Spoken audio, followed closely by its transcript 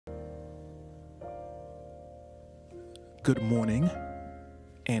Good morning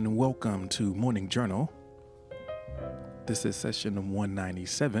and welcome to Morning Journal. This is session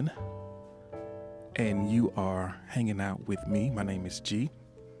 197 and you are hanging out with me. My name is G.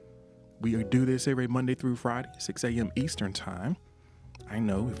 We do this every Monday through Friday, 6 a.m. Eastern time. I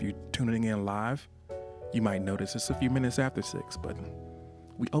know if you're tuning in live, you might notice it's a few minutes after 6, but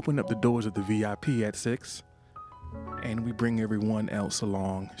we open up the doors of the VIP at 6 and we bring everyone else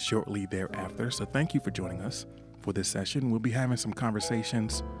along shortly thereafter. So thank you for joining us for this session. We'll be having some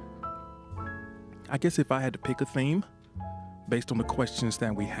conversations. I guess if I had to pick a theme based on the questions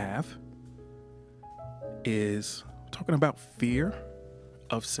that we have, is talking about fear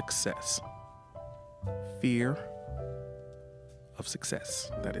of success. Fear of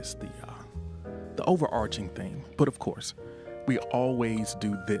success. That is the overarching theme. But of course, we always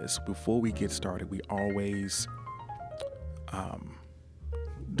do this before we get started. We always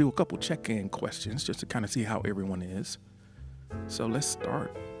do a couple check-in questions just to kind of see how everyone is. So let's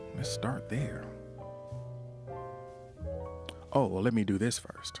start there. Oh, well, let me do this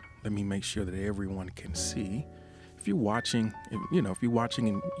first. Let me make sure that everyone can see. If you're watching, and you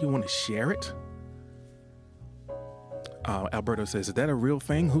want to share it. Alberto says, is that a real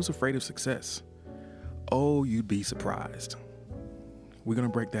thing? Who's afraid of success? Oh, you'd be surprised. We're going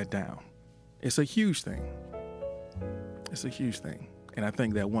to break that down. It's a huge thing. It's a huge thing. And I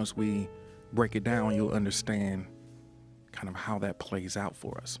think that once we break it down, you'll understand kind of how that plays out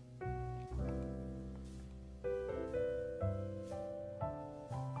for us.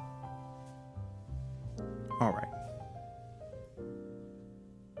 All right.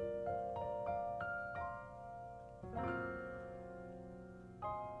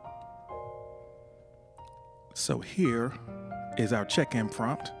 So here is our check-in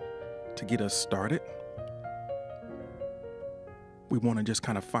prompt to get us started. We want to just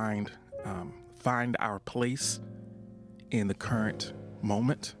kind of find our place in the current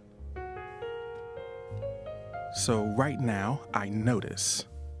moment. So right now, I notice.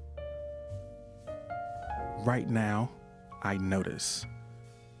 Right now, I notice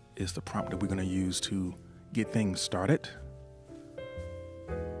is the prompt that we're going to use to get things started.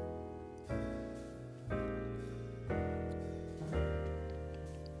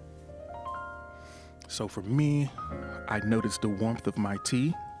 So for me, I noticed the warmth of my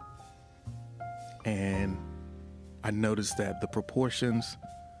tea, and I noticed that the proportions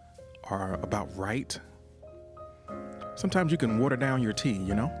are about right. Sometimes you can water down your tea,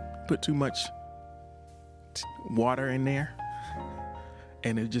 put too much water in there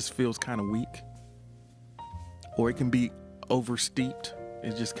and it just feels kind of weak, or it can be over steeped.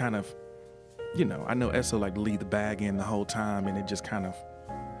 It's just kind of, I know Essa like to leave the bag in the whole time and it just kind of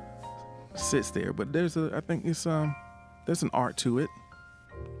sits there, but there's an art to it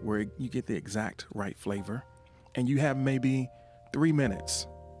where you get the exact right flavor, and you have maybe 3 minutes.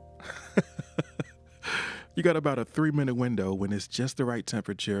 You got about a 3-minute window when it's just the right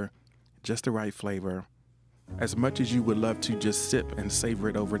temperature, just the right flavor. As much as you would love to just sip and savor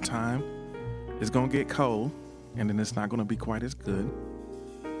it over time, it's gonna get cold and then it's not gonna be quite as good.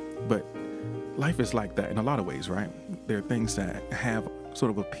 But life is like that in a lot of ways, right? There are things that have sort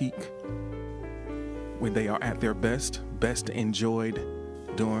of a peak when they are at their best enjoyed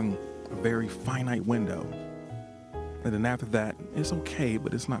during a very finite window. And then after that, it's okay,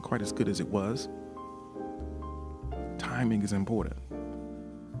 but it's not quite as good as it was. Timing is important.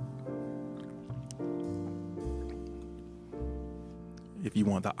 If you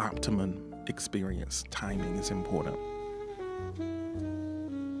want the optimum experience, timing is important.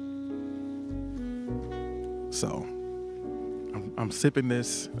 So I'm sipping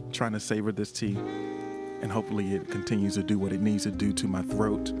this, trying to savor this tea, and hopefully it continues to do what it needs to do to my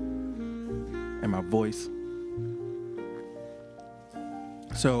throat and my voice.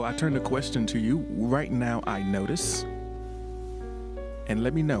 So I turn the question to you. Right now, I notice. And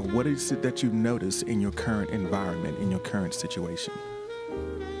let me know, what is it that you notice in your current environment, in your current situation?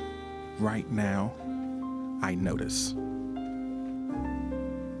 Right now, I notice.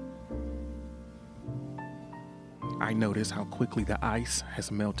 I notice how quickly the ice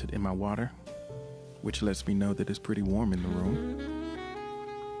has melted in my water, which lets me know that it's pretty warm in the room.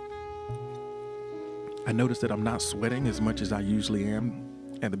 I notice that I'm not sweating as much as I usually am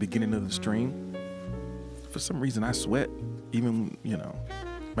at the beginning of the stream. For some reason, I sweat, even,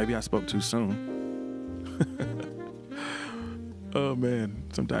 maybe I spoke too soon. Oh man,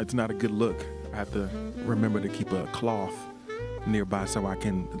 sometimes it's not a good look. I have to remember to keep a cloth nearby so I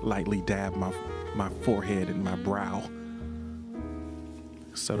can lightly dab my forehead and my brow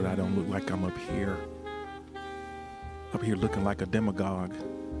so that I don't look like I'm up here looking like a demagogue.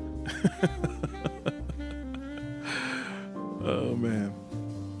 Oh, man.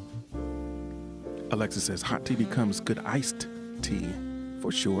 Alexa says hot tea becomes good iced tea,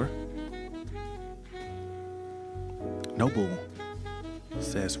 for sure. Noble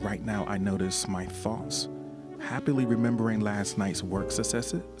says, right now I notice my thoughts, happily remembering last night's work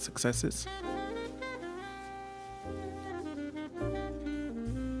successes.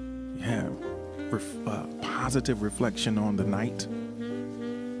 Yeah, positive reflection on the night.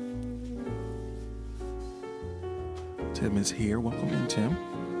 Tim is here. Welcome in, Tim.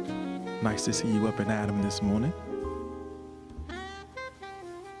 Nice to see you up and at 'em this morning.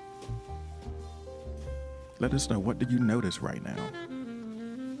 Let us know, what did you notice right now?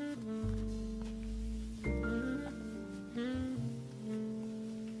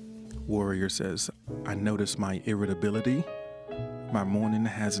 Warrior says, I notice my irritability. My morning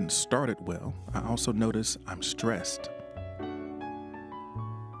hasn't started well. I also notice I'm stressed.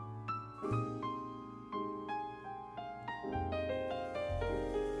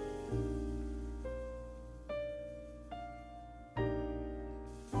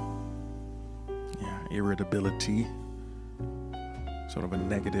 Irritability, sort of a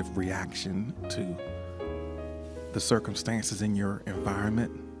negative reaction to the circumstances in your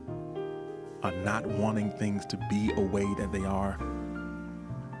environment, not wanting things to be a way that they are,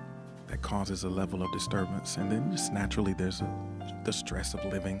 that causes a level of disturbance. And then just naturally there's the stress of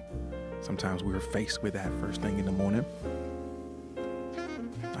living. Sometimes we're faced with that first thing in the morning.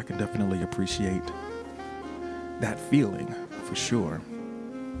 I can definitely appreciate that feeling for sure.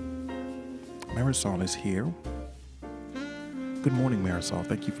 Marisol is here. Good morning, Marisol.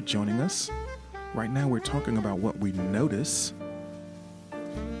 Thank you for joining us. Right now, we're talking about what we notice.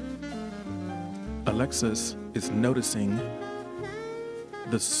 Alexis is noticing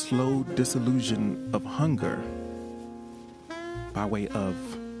the slow dissolution of hunger by way of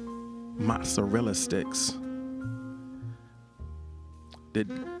mozzarella sticks. Did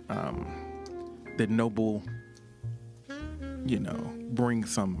Noble, bring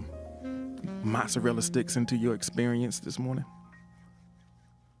some mozzarella sticks into your experience this morning?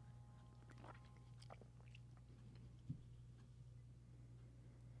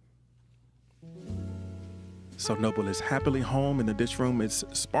 So Noble is happily home and the dish room is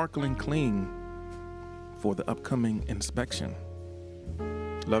sparkling clean for the upcoming inspection.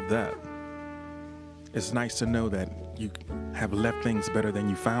 Love that. It's nice to know that you have left things better than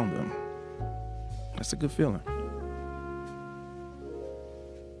you found them. That's a good feeling.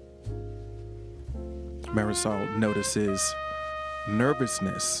 Marisol notices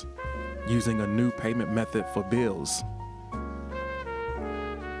nervousness using a new payment method for bills.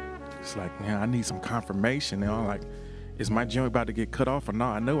 It's like, I need some confirmation. Like, is my joint about to get cut off or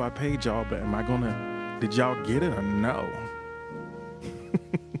not? I know I paid y'all, but did y'all get it or no?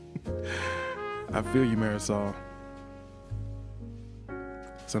 I feel you, Marisol.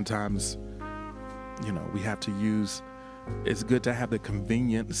 Sometimes, we have to use, it's good to have the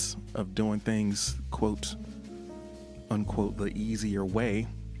convenience of doing things, quote, unquote, the easier way.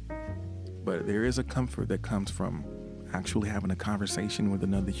 But there is a comfort that comes from actually having a conversation with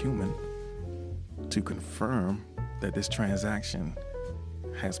another human to confirm that this transaction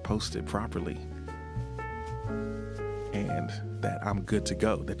has posted properly and that I'm good to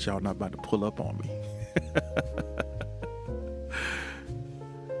go, that y'all not about to pull up on me.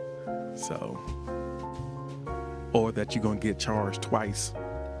 So, or that you're going to get charged twice.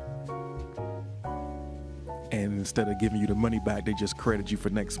 And instead of giving you the money back, they just credit you for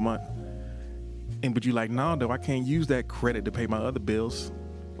next month. But you're like, no, though, I can't use that credit to pay my other bills.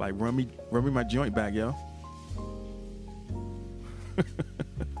 Like, run me my joint back, yo.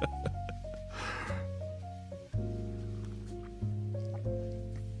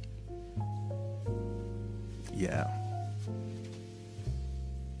 Yeah.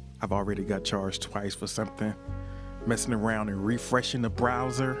 I've already got charged twice for something. Messing around and refreshing the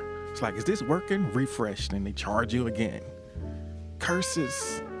browser. It's like, is this working? Refresh, and they charge you again.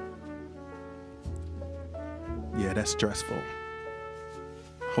 Curses. Yeah, that's stressful.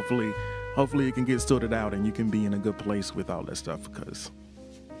 Hopefully it can get sorted out and you can be in a good place with all that stuff, because,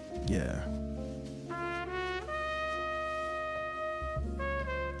 yeah.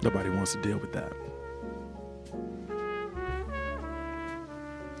 Nobody wants to deal with that.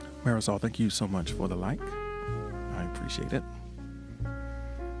 Marisol, thank you so much for the like. I appreciate it.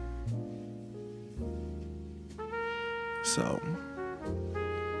 So,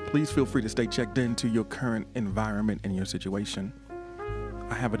 please feel free to stay checked into your current environment and your situation.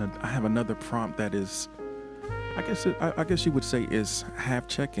 I have another prompt that is, I guess you would say, is half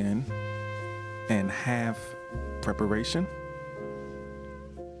check-in and half preparation.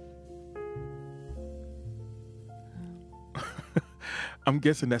 I'm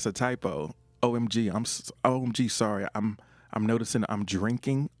guessing that's a typo. OMG, OMG, sorry. I'm noticing I'm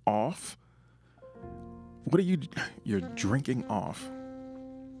drinking off. What are you're drinking off?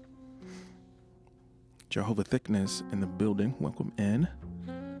 Jehovah Thickness in the building. Welcome in.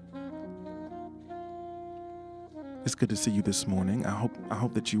 It's good to see you this morning. I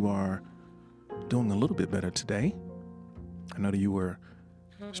hope that you are doing a little bit better today. I know that you were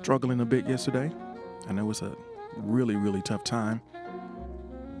struggling a bit yesterday. I know it was a really, really tough time.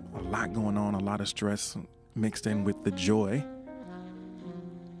 A lot going on, a lot of stress mixed in with the joy.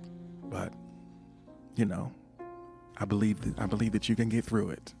 But, you know, I believe that you can get through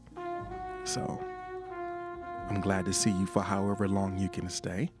it. So I'm glad to see you for however long you can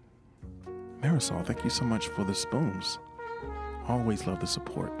stay. Marisol, thank you so much for the spoons. Always love the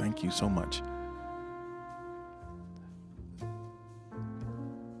support. Thank you so much.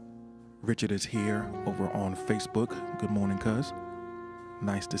 Richard is here over on Facebook. Good morning, cuz.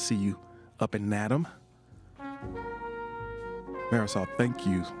 Nice to see you up and at 'em. Marisol, thank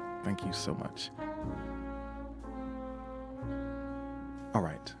you. Thank you so much. All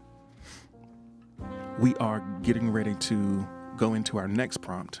right. We are getting ready to go into our next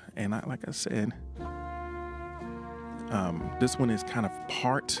prompt. And like I said, this one is kind of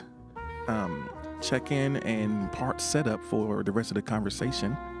part check-in and part setup for the rest of the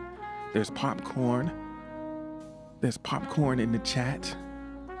conversation. There's popcorn. There's popcorn in the chat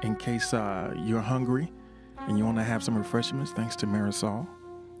in case you're hungry and you want to have some refreshments. Thanks to Marisol.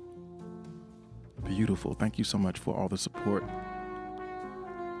 Beautiful. Thank you so much for all the support.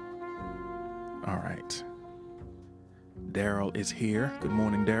 All right. Daryl is here. Good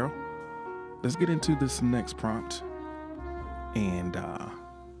morning, Daryl. Let's get into this next prompt and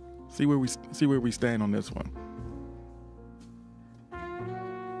see where we stand on this one.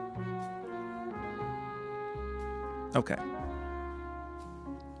 Okay.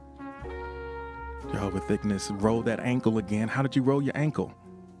 Jehovah Thickness, roll that ankle again. How did you roll your ankle?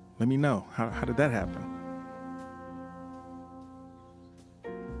 Let me know. How did that happen?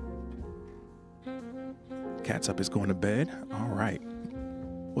 Cat's up is going to bed. All right.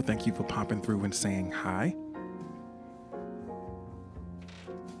 Well, thank you for popping through and saying hi.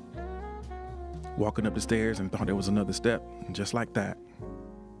 Walking up the stairs and thought there was another step, just like that.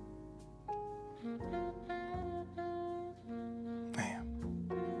 Man.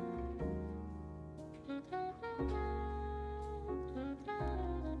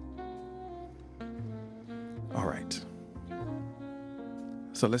 All right.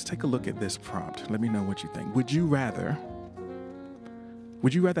 So let's take a look at this prompt. Let me know what you think. Would you rather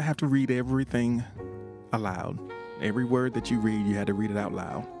have to read everything aloud? Every word that you read, you had to read it out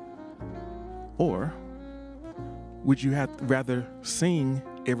loud? Or would you rather sing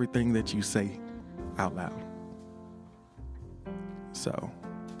everything that you say out loud? So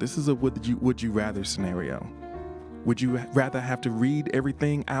this is a would you rather scenario. Would you rather have to read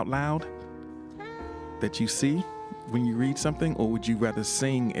everything out loud that you see when you read something, or would you rather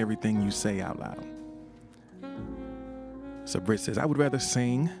sing everything you say out loud? So Britt says, I would rather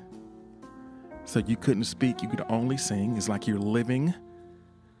sing. So you couldn't speak, you could only sing. It's like you're living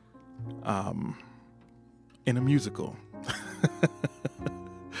in a musical.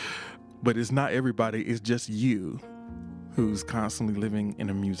 But it's not everybody, it's just you who's constantly living in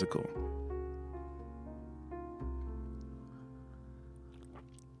a musical.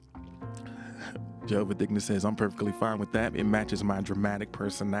 Jehovah Thickness says, I'm perfectly fine with that. It matches my dramatic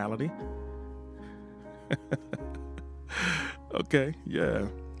personality. Okay, yeah.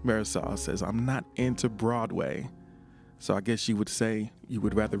 Marisol says, I'm not into Broadway. So I guess you would say you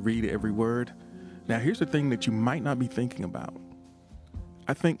would rather read every word. Now, here's the thing that you might not be thinking about.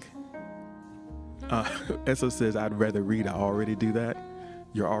 I think, Essa says, I'd rather read. I already do that.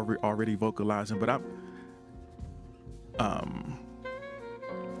 You're already vocalizing, but I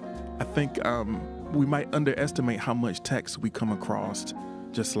think we might underestimate how much text we come across,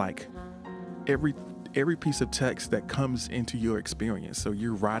 just like every piece of text that comes into your experience. So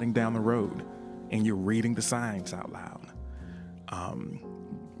you're riding down the road and you're reading the signs out loud.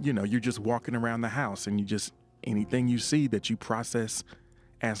 You're just walking around the house and anything you see that you process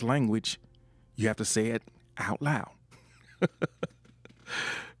as language, you have to say it out loud.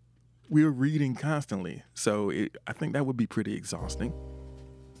 We're reading constantly. So I think that would be pretty exhausting.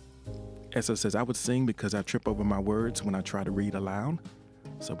 Essa says, I would sing because I trip over my words when I try to read aloud.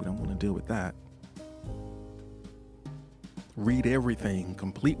 So we don't want to deal with that. Read everything,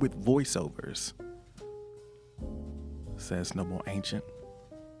 complete with voiceovers, says Noble Ancient.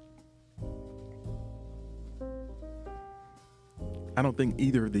 I don't think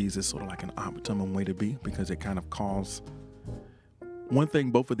either of these is sort of like an optimum way to be, because it kind of calls One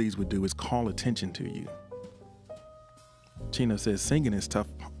thing both of these would do is call attention to you. Chino says singing is tough,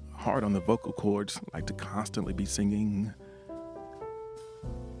 hard on the vocal cords, like to constantly be singing.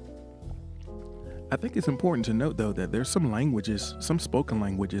 I think it's important to note, though, that there's some languages, some spoken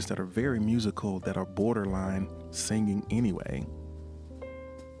languages that are very musical, that are borderline singing anyway.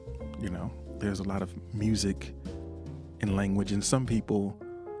 You know, there's a lot of music in language, and some people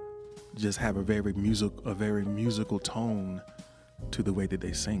just have a very musical tone to the way that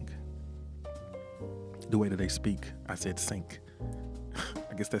they sing, the way that they speak. I said sink.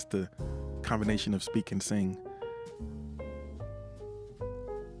 I guess that's the combination of speak and sing.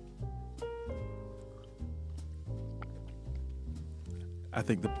 I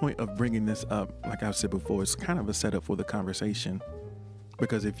think the point of bringing this up, like I've said before, is kind of a setup for the conversation.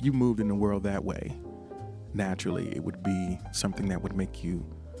 Because if you moved in the world that way, naturally, it would be something that would make you,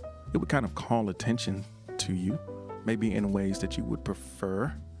 it would kind of call attention to you, maybe in ways that you would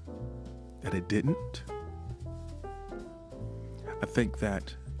prefer that it didn't. I think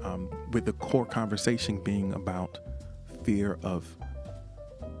that with the core conversation being about fear of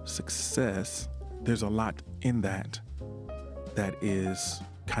success, there's a lot in that is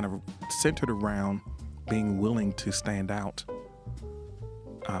kind of centered around being willing to stand out,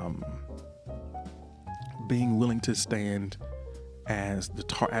 being willing to stand as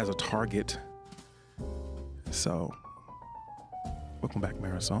a target. So, welcome back,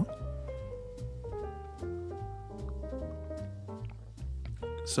 Marisol.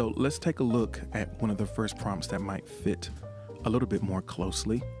 So let's take a look at one of the first prompts that might fit a little bit more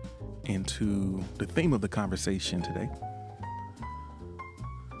closely into the theme of the conversation today.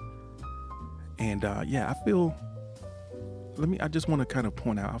 And I just want to kind of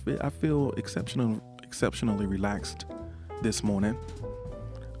point out, I feel exceptionally relaxed this morning.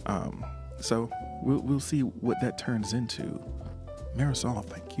 So we'll see what that turns into. Marisol,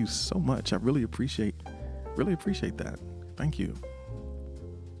 thank you so much. I really appreciate that. Thank you.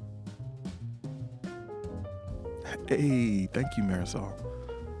 Hey, thank you, Marisol.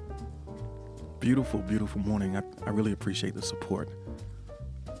 Beautiful, beautiful morning. I really appreciate the support.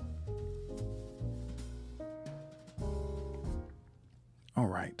 All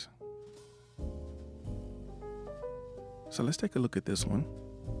right. So let's take a look at this one.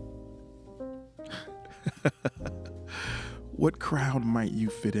 What crowd might you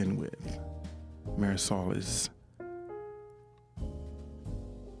fit in with? Marisol is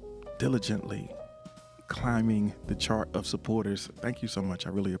diligently climbing the chart of supporters. Thank you so much. I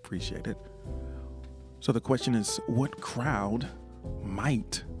really appreciate it. So the question is, what crowd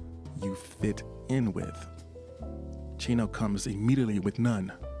might you fit in with? Chino comes immediately with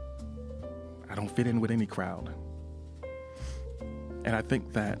none. I don't fit in with any crowd. And I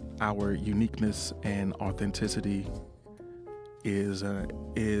think that our uniqueness and authenticity is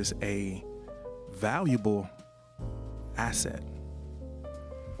a valuable asset.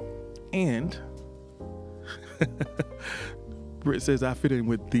 And Britt says, I fit in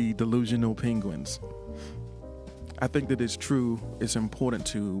with the delusional penguins. I think that it's true. It's important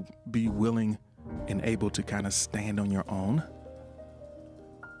to be willing and able to kind of stand on your own.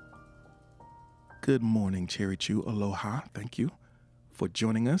 Good morning, Cherry Chew. Aloha. Thank you for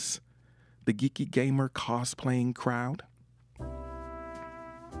joining us. The Geeky Gamer cosplaying crowd.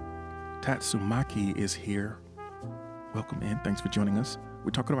 Tatsumaki is here. Welcome in. Thanks for joining us. We're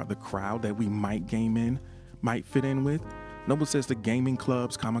talking about the crowd that we might fit in with. Noble says the gaming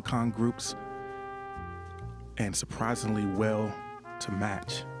clubs, Comic-Con groups, and surprisingly well to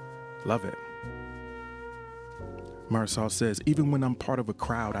match. Love it. Marisol says, even when I'm part of a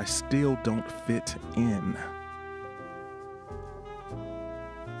crowd, I still don't fit in.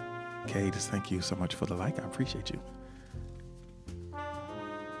 Kate, thank you so much for the like. I appreciate you.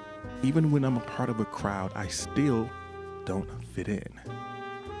 Even when I'm a part of a crowd, I still don't fit in.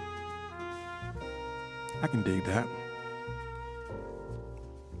 I can dig that.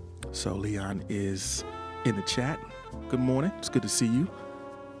 So Leon is in the chat. Good morning. It's good to see you.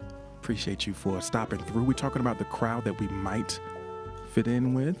 Appreciate you for stopping through. We're talking about the crowd that we might fit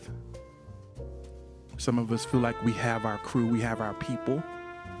in with. Some of us feel like we have our crew, we have our people.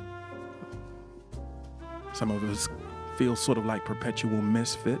 Some of us feel sort of like perpetual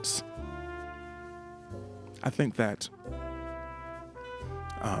misfits. I think that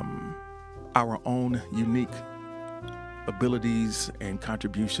our own unique abilities and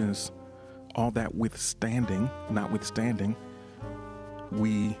contributions, all that notwithstanding,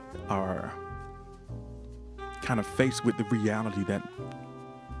 we are kind of faced with the reality that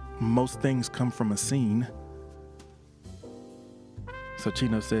most things come from a scene. So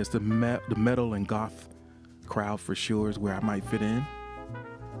Chino says the metal and goth crowd for sure is where I might fit in.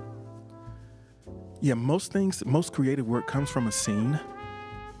 yeah, most creative work comes from a scene.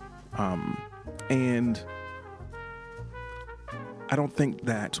 And I don't think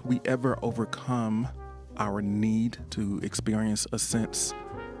that we ever overcome our need to experience a sense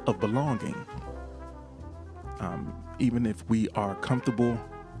of belonging. Even if we are comfortable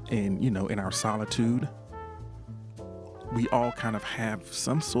in our solitude, we all kind of have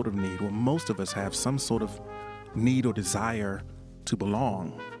some sort of need, or most of us have some sort of need or desire to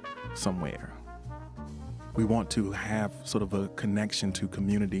belong somewhere. We want to have sort of a connection to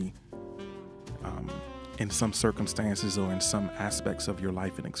community in some circumstances or in some aspects of your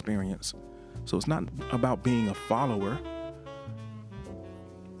life and experience. So it's not about being a follower.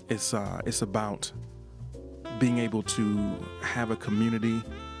 It's about being able to have a community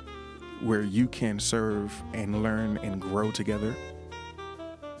where you can serve and learn and grow together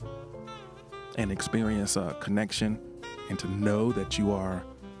and experience a connection, and to know that you are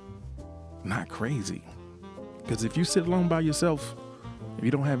not crazy. Because if you sit alone by yourself, if you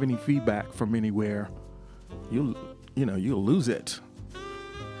don't have any feedback from anywhere, you'll lose it.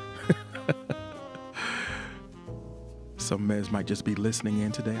 Some meds might just be listening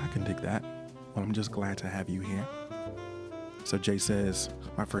in today. I can dig that. Well, I'm just glad to have you here. So Jay says,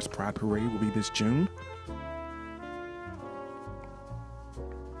 my first Pride Parade will be this June.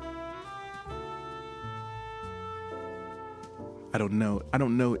 I don't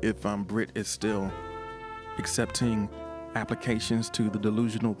know if Britt is still accepting applications to the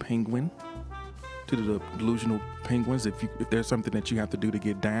Delusional Penguins. If there's something that you have to do to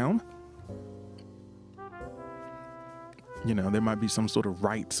get down, there might be some sort of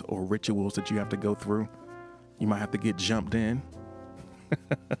rites or rituals that you have to go through. You might have to get jumped in.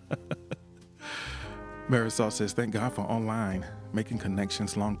 Marisol says, thank God for online, making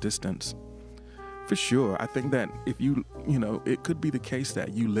connections long distance. For sure. I think that if it could be the case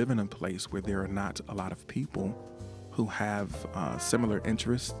that you live in a place where there are not a lot of people who have similar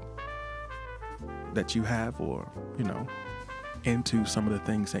interests that you have, or, into some of the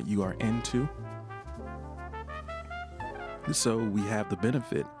things that you are into. So we have the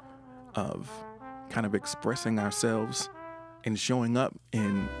benefit of kind of expressing ourselves and showing up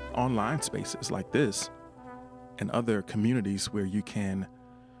in online spaces like this and other communities where you can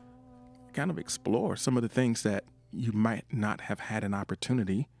kind of explore some of the things that you might not have had an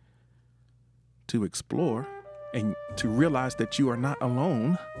opportunity to explore, and to realize that you are not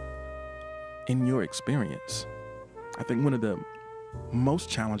alone in your experience. I think one of the most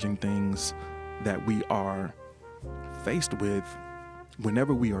challenging things that we are faced with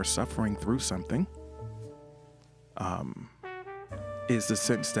whenever we are suffering through something is the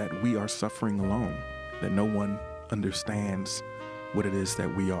sense that we are suffering alone, that no one understands what it is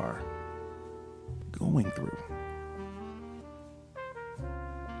that we are going through.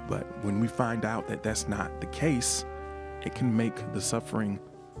 But when we find out that that's not the case, it can make the suffering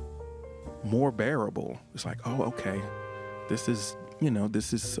more bearable. It's like, oh, okay, this is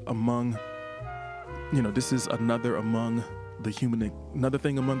among, this is another thing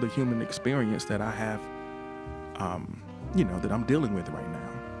among the human experience that I have, that I'm dealing with right now.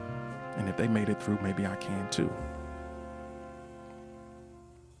 And if they made it through, maybe I can too.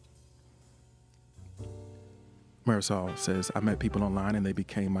 Marisol says, I met people online and they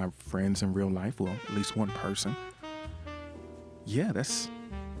became my friends in real life. Well, at least one person. Yeah, that's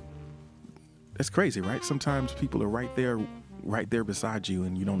crazy, right? Sometimes people are right there beside you,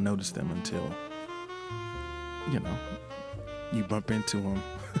 and you don't notice them until, you bump into them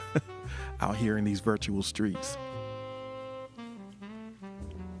out here in these virtual streets.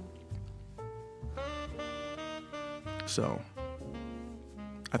 So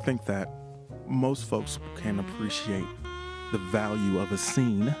I think that most folks can appreciate the value of a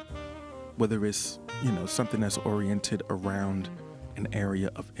scene, whether it's, something that's oriented around an area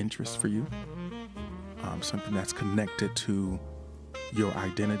of interest for you, something that's connected to your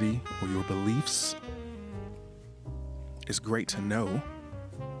identity or your beliefs. It's great to know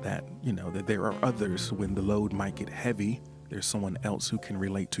that, that there are others when the load might get heavy. There's someone else who can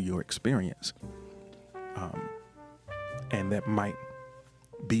relate to your experience. And that might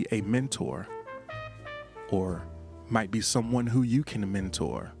be a mentor, or might be someone who you can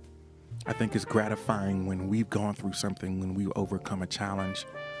mentor. I think it's gratifying when we've gone through something, when we overcome a challenge.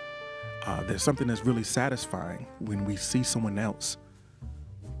 There's something that's really satisfying when we see someone else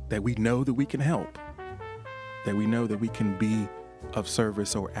that we know that we can help, that we know that we can be of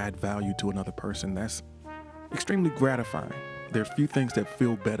service or add value to another person. That's extremely gratifying. There are few things that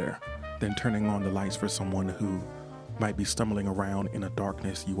feel better than turning on the lights for someone who might be stumbling around in a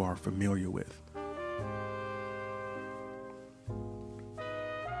darkness you are familiar with.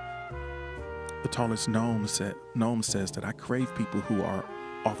 The Tallest Gnome says that I crave people who are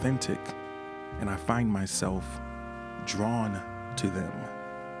authentic, and I find myself drawn to them.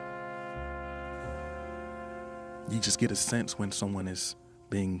 You just get a sense when someone is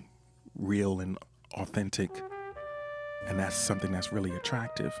being real and authentic, and that's something that's really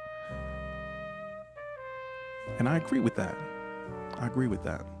attractive. And I agree with that.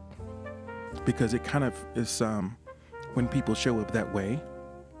 Because it kind of is, when people show up that way,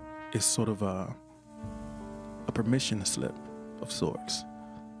 it's sort of a permission slip of sorts.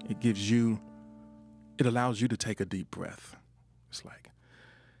 It allows you to take a deep breath. It's like,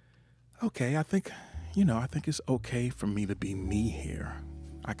 okay, I think it's okay for me to be me here.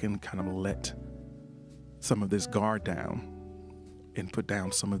 I can kind of let some of this guard down and put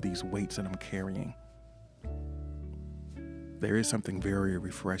down some of these weights that I'm carrying. There is something very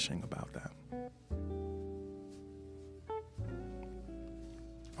refreshing about that.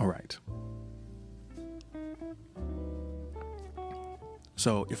 All right.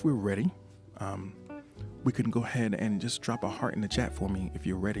 So if we're ready, we can go ahead and just drop a heart in the chat for me. If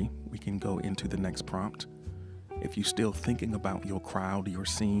you're ready, we can go into the next prompt. If you're still thinking about your crowd, your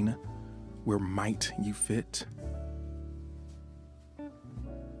scene, where might you fit?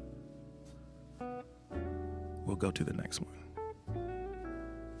 We'll go to the next one.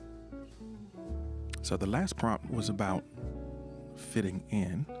 So the last prompt was about fitting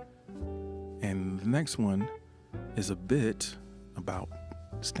in, and the next one is a bit about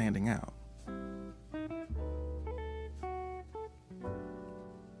standing out.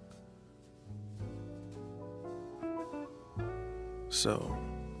 So,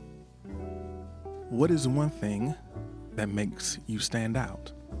 what is one thing that makes you stand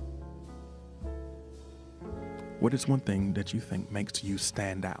out? What is one thing that you think makes you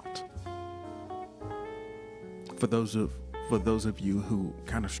stand out? For those of you who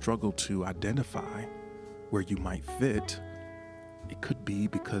kind of struggle to identify where you might fit, it could be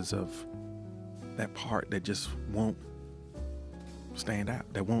because of that part that just won't stand out,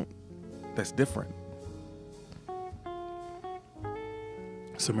 that's different.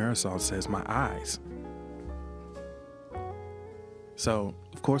 So Marisol says, my eyes. So,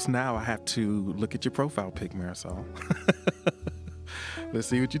 of course, now I have to look at your profile pic, Marisol. Let's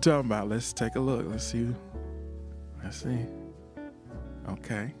see what you're talking about. Let's take a look. Let's see.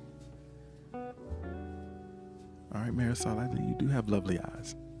 Okay. All right, Marisol, I think you do have lovely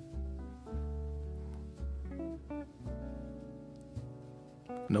eyes.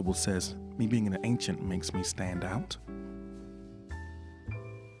 Noble says, me being an ancient makes me stand out.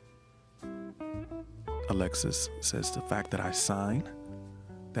 Alexis says, the fact that I sign,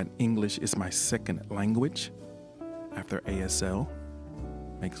 that English is my second language after ASL,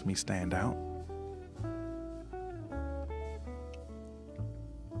 makes me stand out.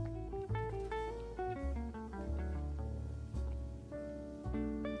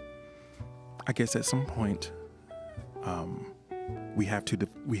 I guess at some point, we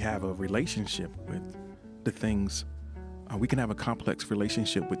have a relationship with the things. We can have a complex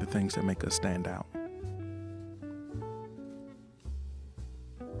relationship with the things that make us stand out.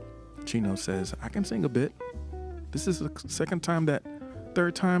 Chino says, I can sing a bit. This is the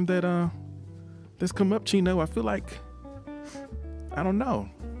third time that this come up, Chino. I feel like, I don't know.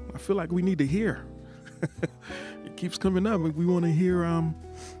 I feel like we need to hear. It keeps coming up. We want to hear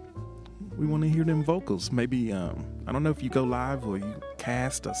them vocals. Maybe, I don't know if you go live or you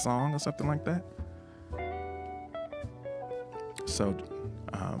cast a song or something like that. So,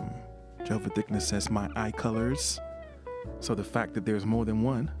 Jova Thickness says, my eye colors. So the fact that there's more than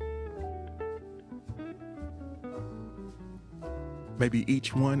one. Maybe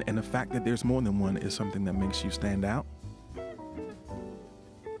each one and the fact that there's more than one is something that makes you stand out.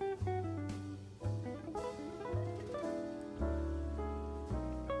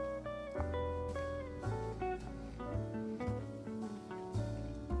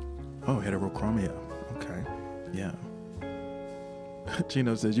 Oh, heterochromia. Okay. Yeah.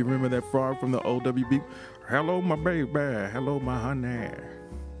 Gino says, you remember that frog from the old WB? Hello, my baby. Hello, my honey.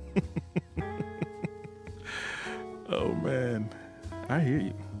 Oh, man. I hear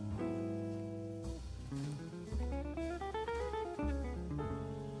you.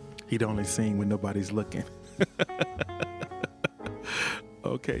 He'd only sing when nobody's looking.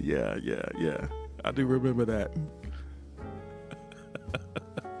 Okay, yeah. I do remember that.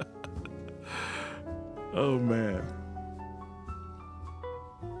 Oh, man.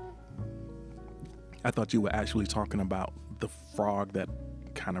 I thought you were actually talking about the frog that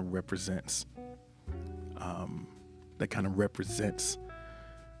kind of represents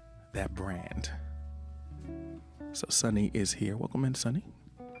that brand. So Sunny is here. Welcome in, Sunny.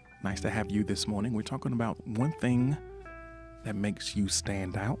 Nice to have you this morning. We're talking about one thing that makes you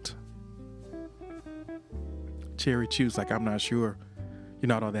stand out. Cherry Chew's like, I'm not sure. You're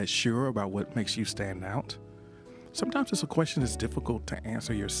not all that sure about what makes you stand out. Sometimes it's a question that's difficult to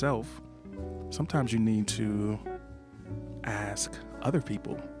answer yourself. Sometimes you need to ask other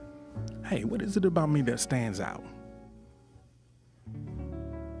people, hey, what is it about me that stands out?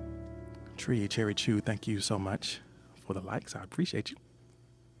 Cherry Chew, thank you so much for the likes. I appreciate you.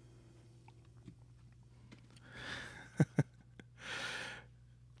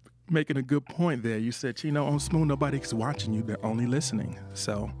 Making a good point there. You said, on Smooth, nobody's watching you. They're only listening.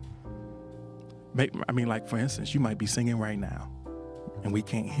 So, like, for instance, you might be singing right now and we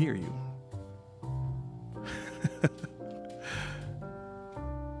can't hear you.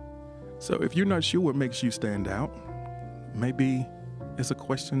 So if you're not sure what makes you stand out, maybe it's a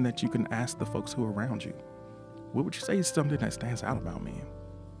question that you can ask the folks who are around you. What would you say is something that stands out about me?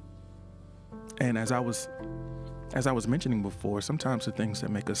 And as I was mentioning before, sometimes the things that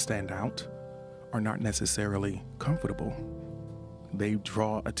make us stand out are not necessarily comfortable. They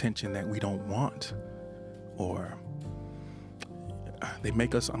draw attention that we don't want, or they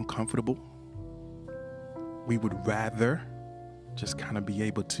make us uncomfortable. We would rather just kind of be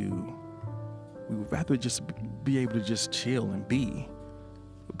able to, just chill and be.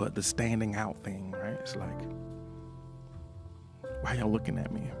 But the standing out thing, right? It's like, why y'all looking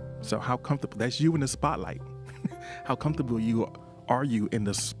at me? So how comfortable, that's you in the spotlight. How comfortable are you in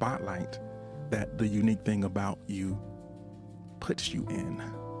the spotlight that the unique thing about you puts you in?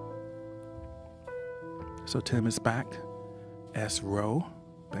 So Tim is back. S. Rowe,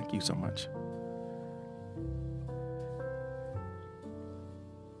 thank you so much.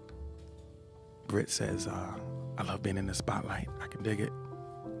 Britt says, I love being in the spotlight. I can dig it.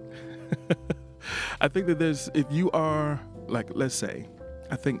 I think that if you are, like, let's say,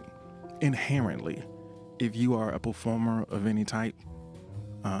 I think inherently, if you are a performer of any type,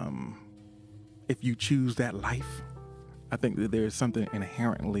 if you choose that life, I think that there's something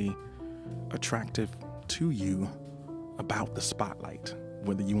inherently attractive to you about the spotlight,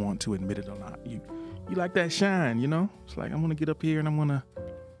 whether you want to admit it or not. You like that shine, It's like, I'm going to get up here and I'm going to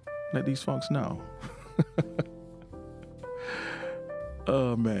let these folks know.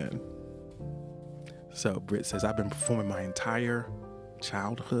 Oh, man. So Britt says, I've been performing my entire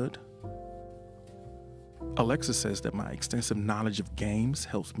childhood. Alexa says that my extensive knowledge of games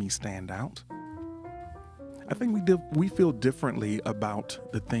helps me stand out. I think we feel differently about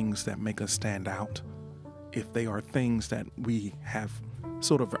the things that make us stand out if they are things that we have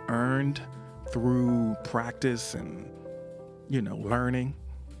sort of earned through practice and, learning,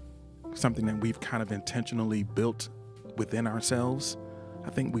 something that we've kind of intentionally built within ourselves. I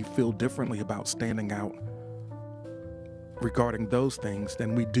think we feel differently about standing out regarding those things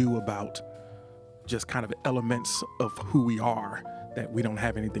than we do about just kind of elements of who we are that we don't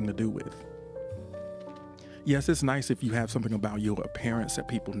have anything to do with. Yes, it's nice if you have something about your appearance that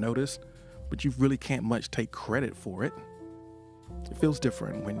people notice, but you really can't much take credit for it. It feels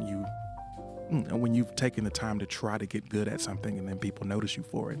different when you've taken the time to try to get good at something and then people notice you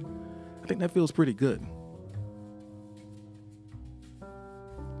for it. I think that feels pretty good.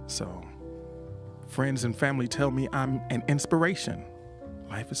 So, friends and family tell me I'm an inspiration.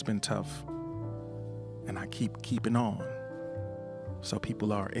 Life has been tough, and I keep keeping on. So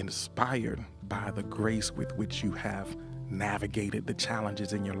people are inspired by the grace with which you have navigated the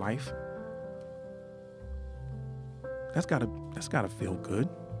challenges in your life. That's gotta feel good.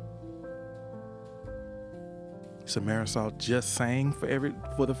 So Marisol just sang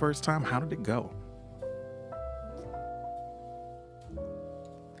for the first time. How did it go?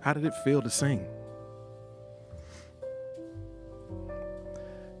 How did it feel to sing?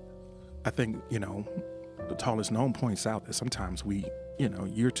 I think, the Tallest Known points out that sometimes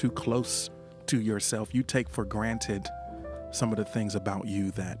you're too close to yourself. You take for granted some of the things about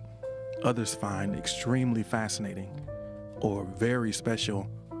you that others find extremely fascinating or very special.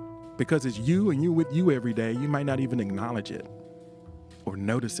 Because it's you and you're with you every day, you might not even acknowledge it or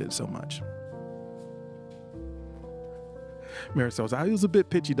notice it so much. Marisol said, it was a bit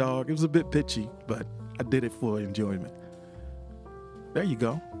pitchy, dog. It was a bit pitchy, but I did it for enjoyment. There you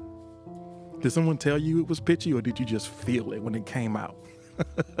go. Did someone tell you it was pitchy, or did you just feel it when it came out?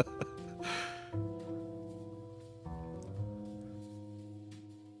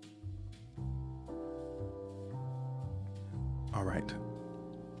 All right.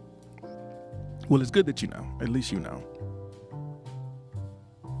 Well, it's good that you know. At least you know.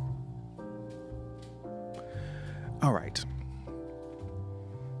 All right.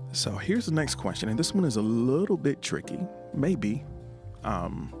 So here's the next question, and this one is a little bit tricky, maybe.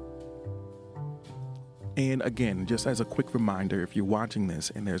 And again, just as a quick reminder, if you're watching this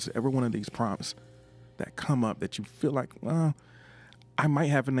and there's ever one of these prompts that come up that you feel like, well, I might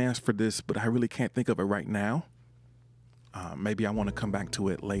have an answer for this, but I really can't think of it right now. Maybe I want to come back to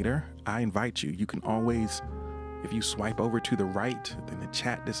it later. I invite you. You can always, if you swipe over to the right, then the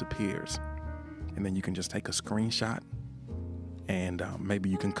chat disappears. And then you can just take a screenshot and maybe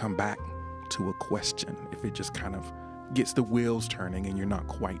you can come back to a question if it just kind of gets the wheels turning and you're not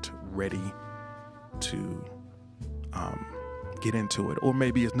quite ready to get into it. Or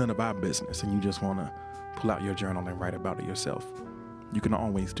maybe it's none of our business and you just want to pull out your journal and write about it yourself. You can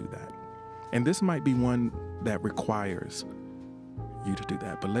always do that. And this might be one that requires you to do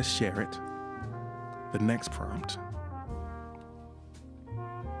that, but let's share it. The next prompt.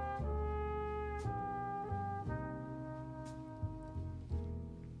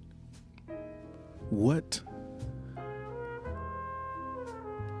 What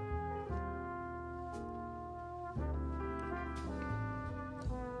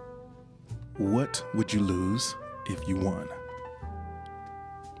would you lose if you won?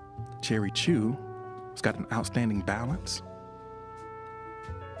 Cherry Chew has got an outstanding balance.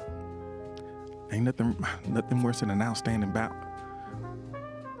 Ain't nothing worse than an outstanding balance.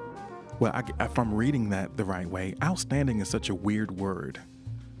 Well, if I'm reading that the right way, outstanding is such a weird word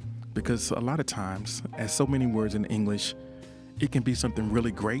because a lot of times, as so many words in English, it can be something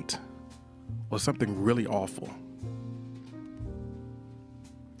really great or something really awful.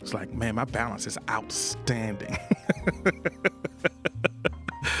 It's like, man, my balance is outstanding.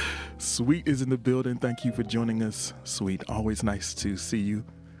 Sweet is in the building. Thank you for joining us, Sweet. Always nice to see you.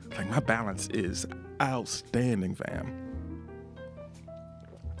 Like, my balance is outstanding, fam.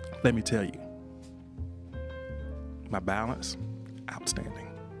 Let me tell you, my balance, outstanding.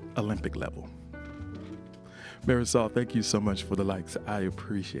 Olympic level. Marisol, thank you so much for the likes. I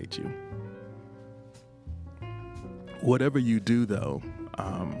appreciate you. Whatever you do, though,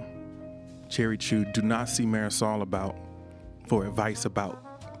 Cherry Chew, do not see Marisol for advice about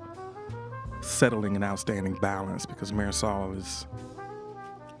settling an outstanding balance, because Marisol is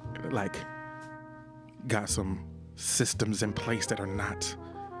like got some systems in place that are not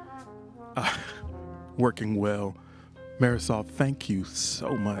working well. Marisol, thank you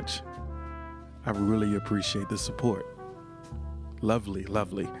so much. I really appreciate the support. Lovely,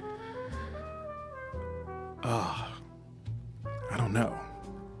 lovely. I don't know.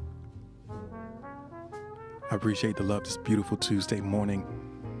 I appreciate the love this beautiful Tuesday morning.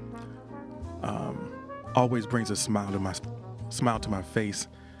 Always brings a smile to my face.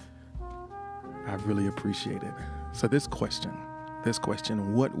 I really appreciate it. So this question,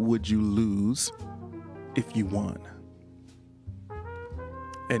 what would you lose if you won?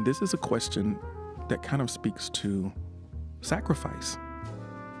 And this is a question that kind of speaks to sacrifice.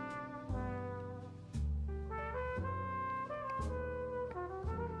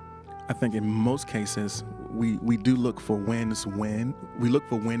 I think in most cases, we do look for win-win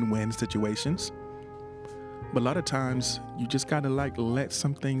situations. But a lot of times you just gotta let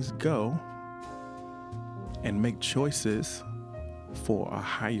some things go and make choices for a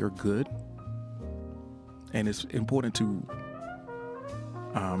higher good. And it's important to,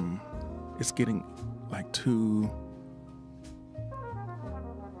 it's getting too,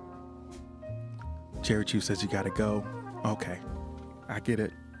 Cherry Chew says you gotta go. Okay, I get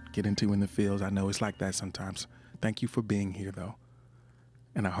it. Get into in the fields. I know it's like that sometimes. Thank you for being here, though.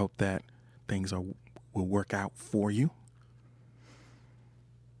 And I hope that things will work out for you.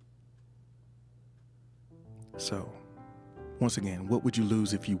 So, once again, what would you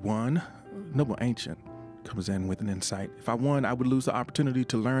lose if you won? Noble Ancient comes in with an insight. If I won, I would lose the opportunity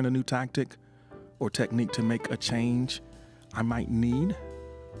to learn a new tactic or technique to make a change I might need.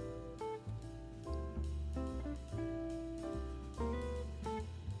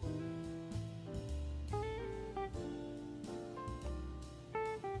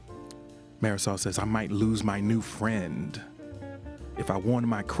 Marisol says, I might lose my new friend. If I won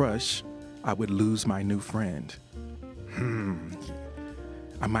my crush, I would lose my new friend.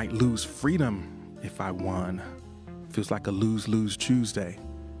 I might lose freedom if I won. Feels like a lose-lose Tuesday.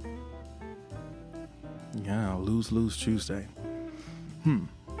 Yeah, lose-lose Tuesday.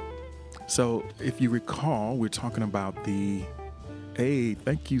 So if you recall, we're talking about hey,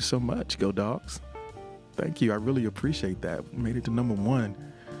 thank you so much, Go Dogs. Thank you, I really appreciate that. We made it to number 1.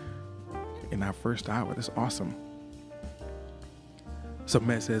 In our first hour. That's awesome. So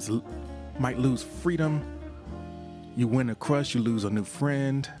Matt says, might lose freedom. You win a crush, you lose a new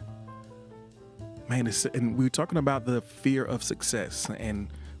friend. Man, and we were talking about the fear of success, and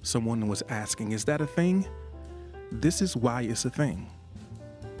someone was asking, is that a thing? This is why it's a thing.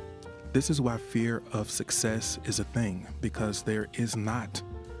 This is why fear of success is a thing, because there is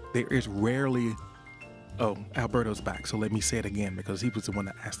rarely, oh, Alberto's back. So let me say it again because he was the one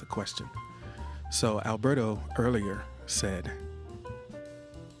that asked the question. So Alberto earlier said,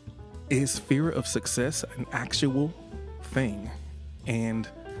 is fear of success an actual thing? And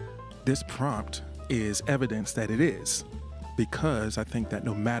this prompt is evidence that it is, because I think that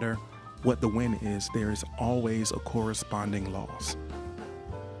no matter what the win is, there is always a corresponding loss.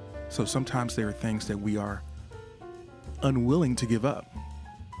 So sometimes there are things that we are unwilling to give up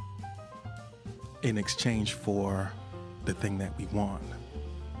in exchange for the thing that we want.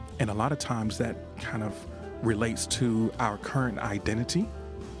 And a lot of times that kind of relates to our current identity,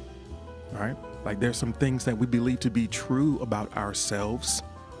 right? Like there's some things that we believe to be true about ourselves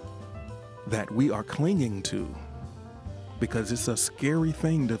that we are clinging to, because it's a scary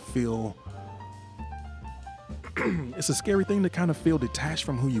thing to feel it's a scary thing to kind of feel detached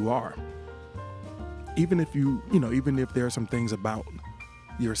from who you are. Even if even if there are some things about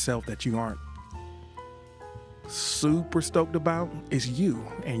yourself that you aren't super stoked about, it's you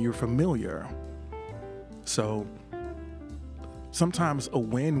and you're familiar. So sometimes a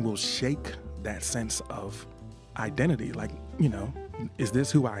win will shake that sense of identity. Like, is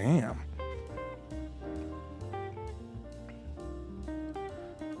this who I am?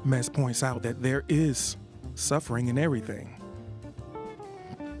 Mess points out that there is suffering in everything.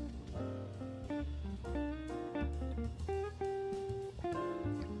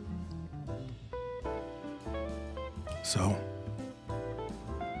 So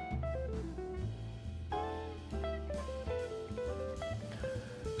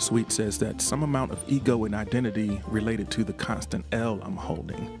Sweet says that some amount of ego and identity related to the constant L I'm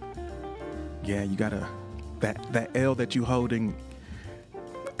holding. Yeah, you gotta, that L that you holding,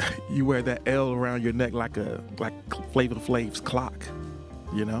 you wear that L around your neck like Flavor Flav's clock,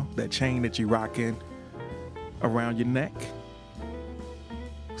 that chain that you rocking around your neck.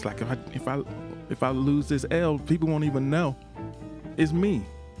 It's like if I lose this L, people won't even know it's me.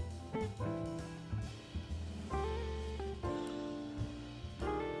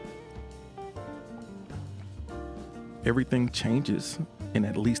 Everything changes in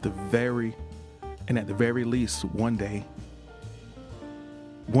at the very least one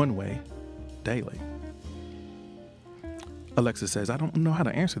way, daily. Alexa says, I don't know how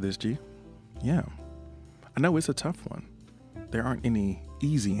to answer this, G. Yeah, I know it's a tough one. There aren't any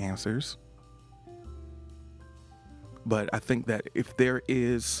easy answers. But I think that if there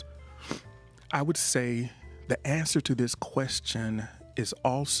is, I would say the answer to this question is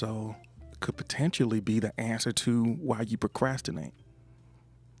also could potentially be the answer to why you procrastinate.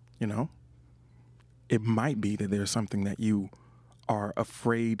 It might be that there's something that you are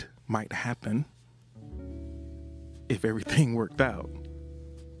afraid might happen if everything worked out.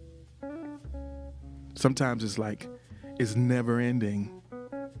 Sometimes it's like it's never ending.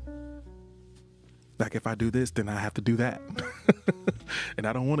 Like if I do this, then I have to do that. And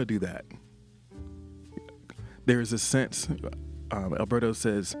I don't want to do that. There is a sense, Alberto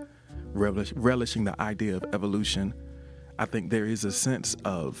says, relishing the idea of evolution. I think there is a sense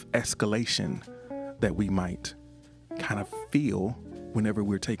of escalation that we might kind of feel whenever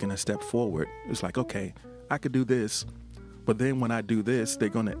we're taking a step forward. It's like, okay, I could do this, but then when I do this, they're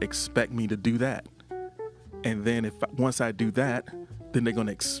going to expect me to do that. And then once I do that, then they're going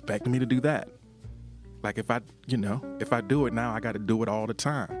to expect me to do that. Like if I do it now, I got to do it all the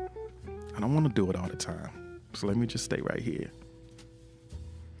time. I don't want to do it all the time. So let me just stay right here.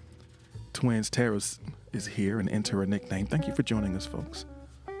 Twins Terrace is here and enter a nickname. Thank you for joining us, folks.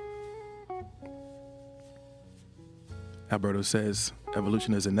 Alberto says,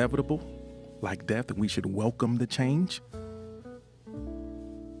 evolution is inevitable. Like death, we should welcome the change.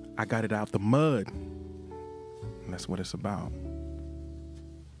 I got it out the mud. And that's what it's about.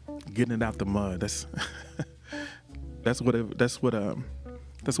 Getting it out the mud. That's what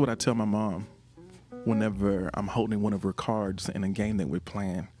I tell my mom whenever I'm holding one of her cards in a game that we're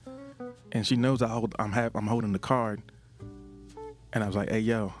playing. And she knows I'm holding the card. And I was like, hey,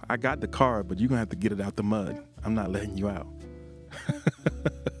 yo, I got the card, but you're going to have to get it out the mud. I'm not letting you out.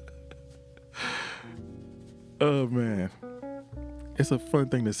 Oh, man. It's a fun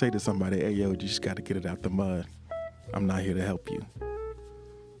thing to say to somebody, hey, yo, you just got to get it out the mud. I'm not here to help you.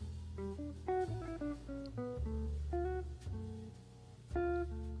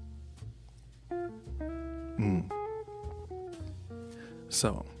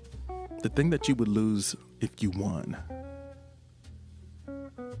 So, the thing that you would lose if you won.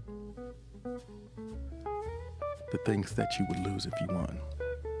 The things that you would lose if you won.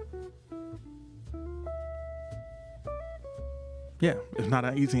 Yeah, it's not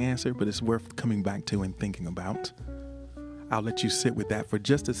an easy answer, but it's worth coming back to and thinking about. I'll let you sit with that for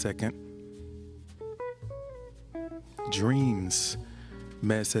just a second. Dreams.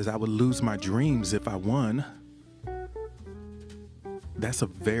 Mez says, I would lose my dreams if I won. That's a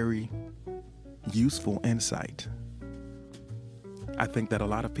very useful insight. I think that a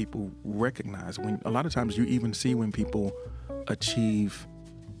lot of people recognize a lot of times you even see when people achieve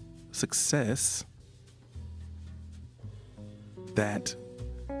success that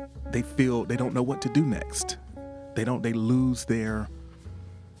they feel they don't know what to do next. They lose their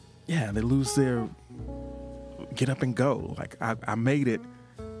get up and go. Like I made it.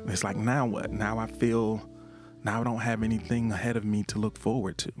 It's like, now what? Now I don't have anything ahead of me to look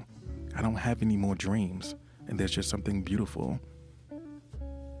forward to. I don't have any more dreams. And there's just something beautiful.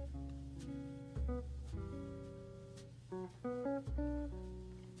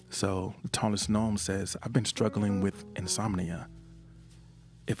 So the tallest gnome says, I've been struggling with insomnia.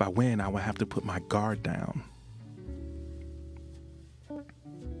 If I win, I will have to put my guard down.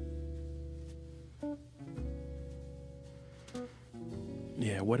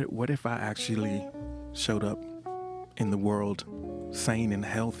 Yeah, what if I actually showed up in the world sane and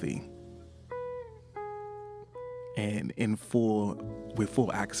healthy and with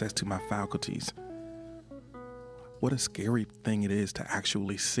full access to my faculties? What a scary thing it is to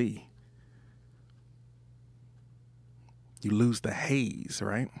actually see. You lose the haze,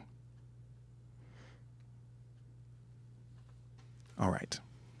 right? All right.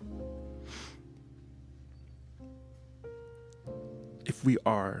 If we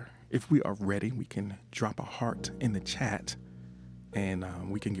are ready, we can drop a heart in the chat and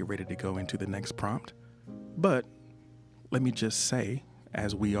we can get ready to go into the next prompt. But let me just say,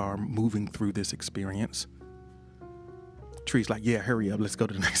 as we are moving through this experience, Tree's like, yeah, hurry up, let's go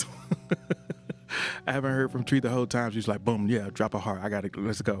to the next one. I haven't heard from Tree the whole time. She's like, boom, yeah, drop a heart.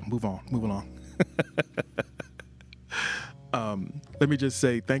 Let's go, move along. Let me just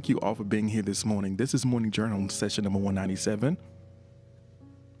say thank you all for being here this morning. This is Morning Journal session number 197.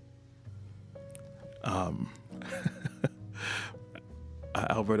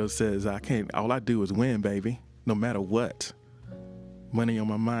 Alberto says, all I do is win, baby, no matter what. Money on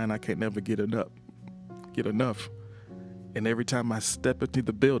my mind, I can't never get enough. And every time I step into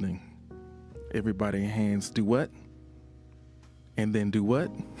the building, everybody hands do what? And then do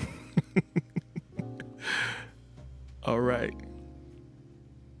what? All right.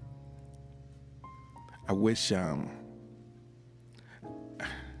 I wish, yeah.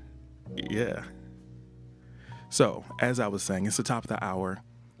 So, as I was saying, it's the top of the hour.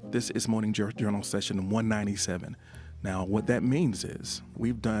 This is Morning Journal session 197. Now, what that means is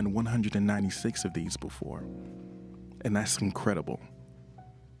we've done 196 of these before. And that's incredible.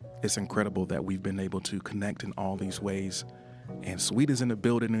 It's incredible that we've been able to connect in all these ways. And Sweet is in the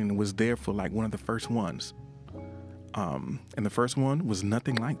building and was there for like one of the first ones. And the first one was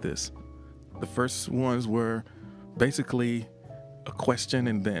nothing like this. The first ones were basically a question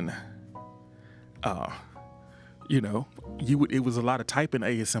and then, it was a lot of typing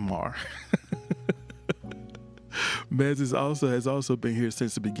ASMR. Mez has also been here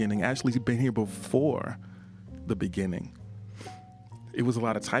since the beginning. Actually, he's been here before the beginning. It was a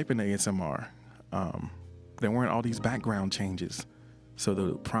lot of typing ASMR. There weren't all these background changes. So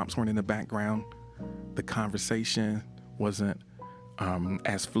the prompts weren't in the background. The conversation wasn't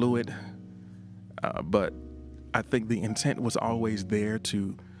as fluid. But I think the intent was always there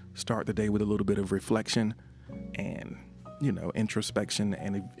to start the day with a little bit of reflection and, introspection.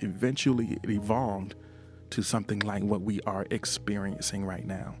 And eventually it evolved to something like what we are experiencing right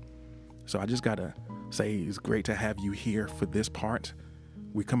now. So I just got to say it's great to have you here for this part.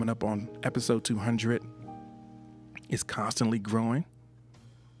 We're coming up on episode 200. It's constantly growing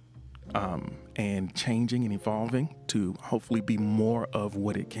and changing and evolving to hopefully be more of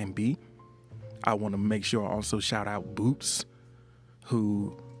what it can be. I want to make sure I also shout out Boots,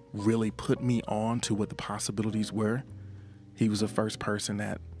 who really put me on to what the possibilities were. He was the first person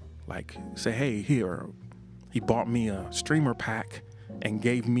that say, hey, here. He bought me a streamer pack and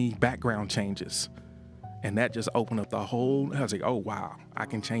gave me background changes. And that just opened up the whole, I was like, oh, wow, I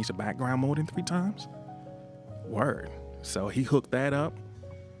can change the background more than 3 times? Word. So he hooked that up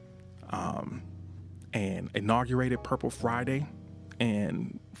and inaugurated Purple Friday.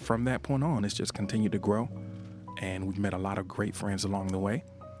 And from that point on, it's just continued to grow. And we've met a lot of great friends along the way.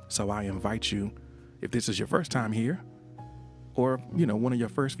 So I invite you, if this is your first time here, or, one of your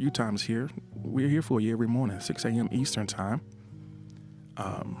first few times here, we're here for you every morning, 6 a.m. Eastern time.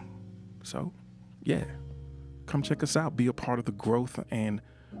 So, yeah, come check us out. Be a part of the growth and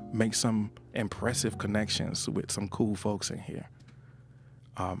make some impressive connections with some cool folks in here.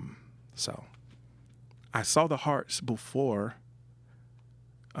 So I saw the hearts before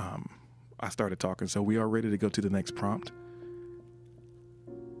I started talking, so we are ready to go to the next prompt.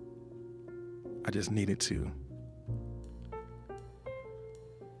 I just needed to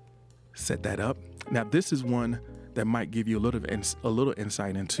set that up. Now, this is one that might give you a little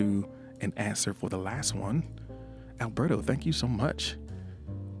insight into an answer for the last one. Alberto, thank you so much.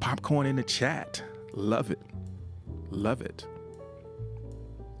 Popcorn in the chat. Love it. Love it.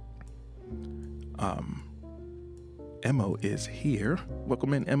 Emo is here.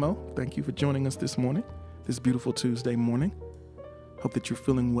 Welcome in, Emo. Thank you for joining us this morning, this beautiful Tuesday morning. Hope that you're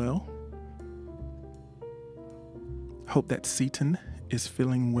feeling well. Hope that Seaton is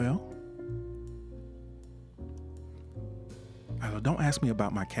feeling well. Don't ask me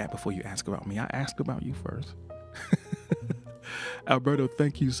about my cat before you ask about me. I ask about you first. Alberto,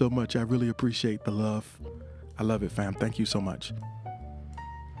 thank you so much. I really appreciate the love. I love it, fam. Thank you so much.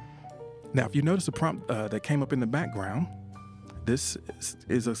 Now, if you notice the prompt that came up in the background, this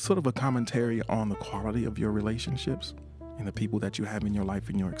is a sort of a commentary on the quality of your relationships and the people that you have in your life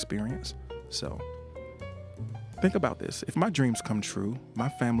and your experience. So think about this. If my dreams come true, my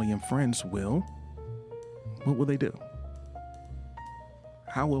family and friends will. What will they do?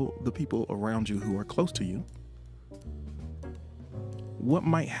 How will the people around you who are close to you, what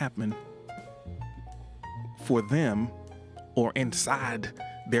might happen for them or inside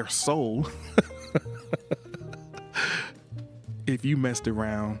their soul if you messed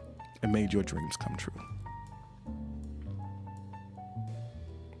around and made your dreams come true?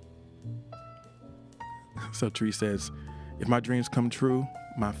 So Tree says, if my dreams come true,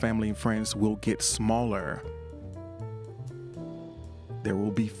 my family and friends will get smaller. There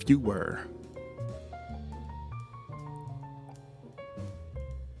will be fewer.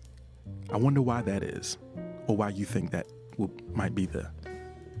 I wonder why that is, or why you think that might be the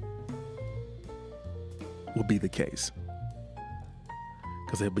case.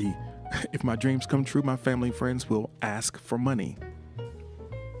 Because it'll be, if my dreams come true, my family and friends will ask for money.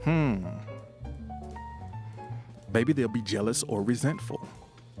 Maybe they'll be jealous or resentful.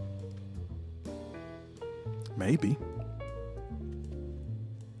 Maybe.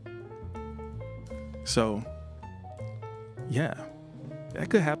 So, yeah, that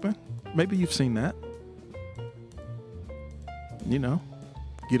could happen. Maybe you've seen that. You know,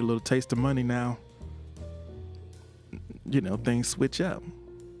 get a little taste of money now. You know, things switch up.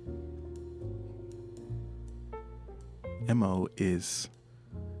 Mo is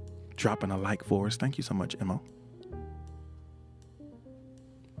dropping a like for us. Thank you so much, Mo.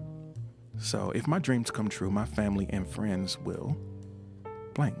 So, if my dreams come true, my family and friends will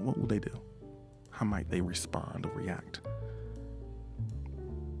blank. What will they do? How might they respond or react?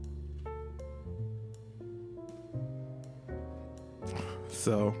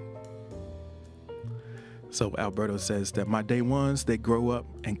 So Alberto says that my day ones, they grow up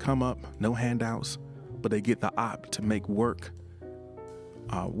and come up, no handouts, but they get the op to make work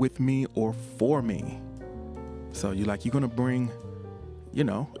with me or for me. So you're going to bring, you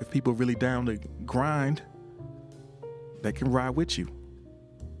know, if people really down to grind, they can ride with you.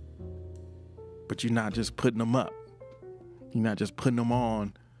 But you're not just putting them up. You're not just putting them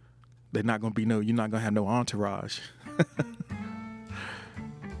on. They're not going to be you're not going to have no entourage.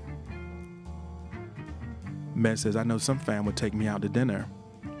 Med says, I know some fam would take me out to dinner.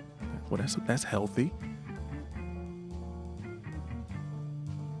 Well, that's healthy.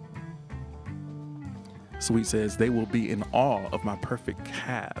 Sweet says, they will be in awe of my perfect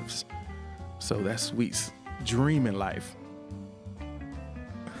calves. So that's Sweet's dream in life.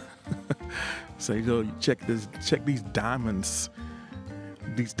 So you go check these diamonds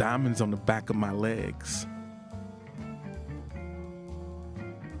on the back of my legs.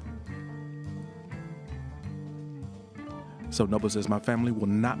 So Noble says, my family will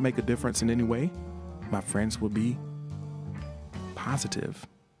not make a difference in any way. My friends will be positive.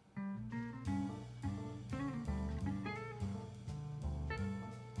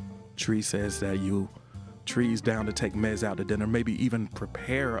 Tree says that Tree's down to take Mez out to dinner, maybe even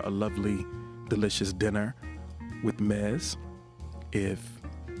prepare a lovely, delicious dinner with Mez if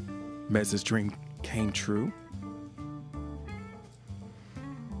Mez's dream came true.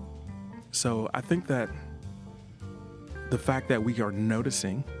 So I think that the fact that we are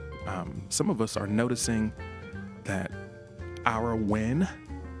noticing, some of us are noticing that our win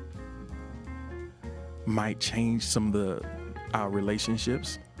might change some of our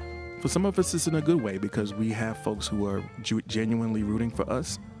relationships. For some of us, it's in a good way because we have folks who are genuinely rooting for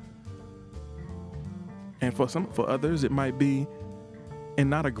us. And for others, it might be in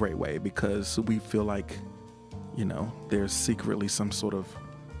not a great way because we feel like there's secretly some sort of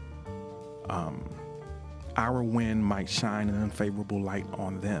our win might shine an unfavorable light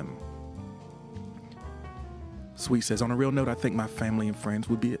on them. Sweet says, on a real note, I think my family and friends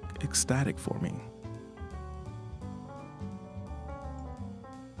would be ecstatic for me.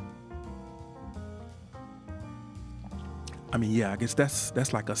 I mean, yeah, I guess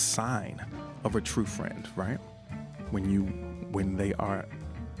that's like a sign of a true friend, right? When they are,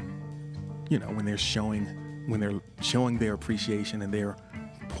 when they're showing their appreciation and they're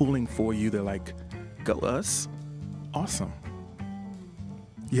pulling for you, they're like, go us, awesome.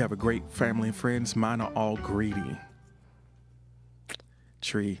 You have a great family and friends. Mine are all greedy.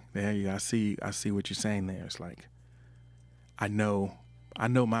 Tree, there you go. I see what you're saying there. It's like, I know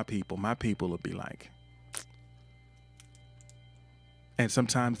my people. My people will be like, and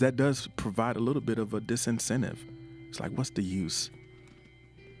sometimes that does provide a little bit of a disincentive. It's like, what's the use?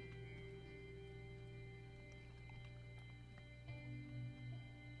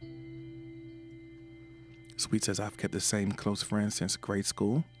 Sweet says, I've kept the same close friends since grade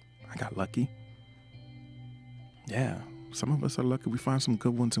school. I got lucky. Yeah, some of us are lucky. We find some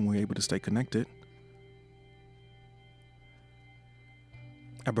good ones and we're able to stay connected.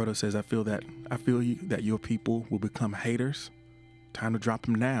 Alberto says, I feel that your people will become haters. Time to drop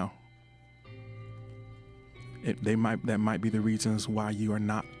them now. That might be the reasons why you are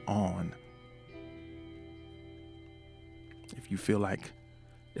not on. If you feel like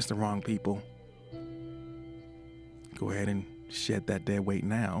it's the wrong people, go ahead and shed that dead weight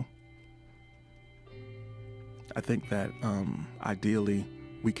now. I think that ideally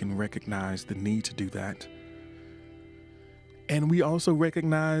we can recognize the need to do that. And we also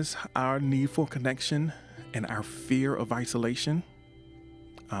recognize our need for connection and our fear of isolation.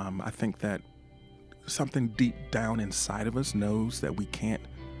 I think that something deep down inside of us knows that we can't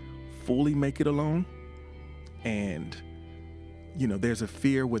fully make it alone. And, there's a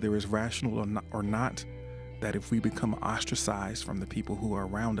fear, whether it's rational or not, that if we become ostracized from the people who are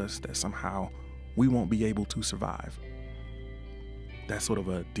around us, that somehow we won't be able to survive. That's sort of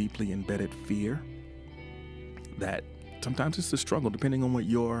a deeply embedded fear that sometimes it's a struggle, depending on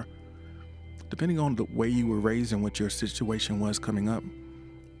the way you were raised and what your situation was coming up.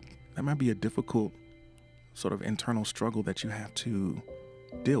 That might be a difficult sort of internal struggle that you have to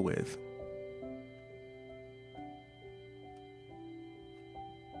deal with.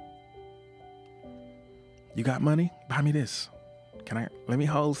 You got money? Buy me this. Let me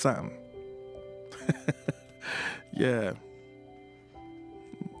hold something. Yeah.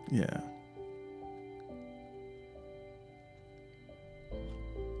 Yeah.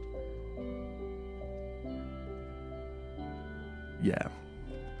 Yeah.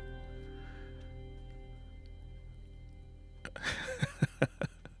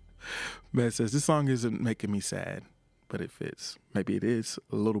 Matt says, this song isn't making me sad, but it fits. Maybe it is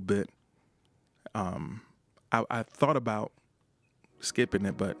a little bit. I thought about skipping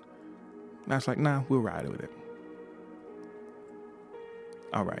it, but I was like, nah, we'll ride with it.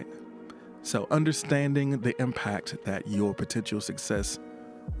 All right. So understanding the impact that your potential success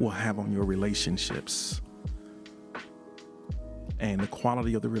will have on your relationships and the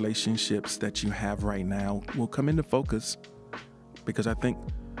quality of the relationships that you have right now will come into focus, because I think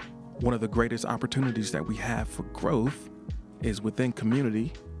one of the greatest opportunities that we have for growth is within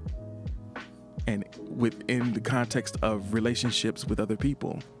community and within the context of relationships with other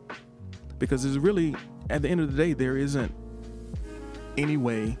people. Because it's really, at the end of the day, there isn't any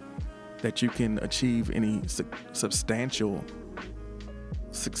way that you can achieve any substantial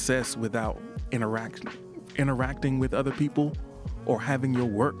success without interacting with other people or having your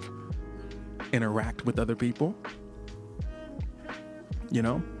work interact with other people.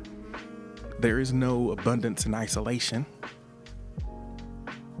 There is no abundance in isolation.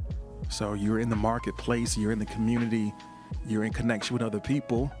 So you're in the marketplace, you're in the community, you're in connection with other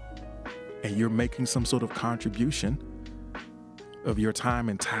people, and you're making some sort of contribution of your time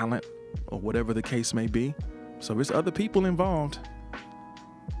and talent or whatever the case may be. So there's other people involved.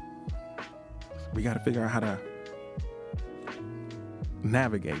 We got to figure out how to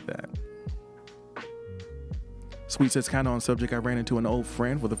navigate that. Sweet says, kind of on subject, I ran into an old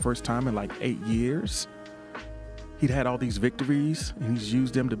friend for the first time in like 8 years. He'd had all these victories and he's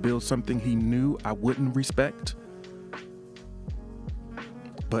used them to build something he knew I wouldn't respect.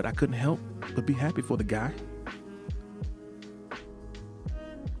 But I couldn't help but be happy for the guy.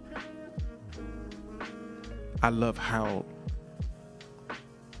 I love how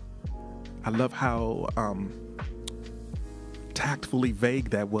tactfully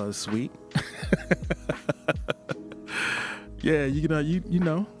vague that was, Sweet. Yeah, you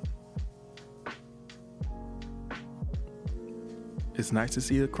know. it's nice to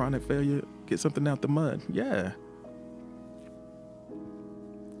see a chronic failure get something out the mud. Yeah.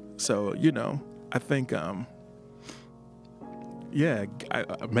 So, I think,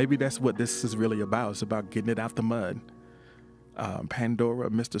 maybe that's what this is really about. It's about getting it out the mud. Pandora,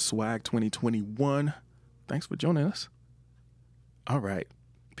 Mr. Swag 2021. Thanks for joining us. All right.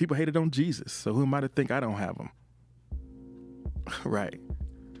 People hated on Jesus, so who am I to think I don't have him? Right.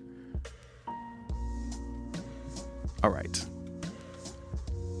 All right.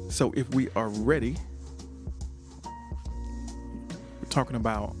 So if we are ready, we're talking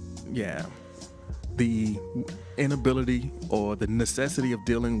about, the inability or the necessity of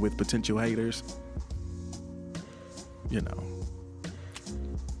dealing with potential haters.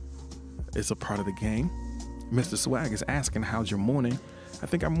 It's a part of the game. Mr. Swag is asking, how's your morning? I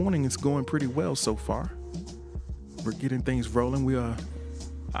think our morning is going pretty well so far. We're getting things rolling. We are an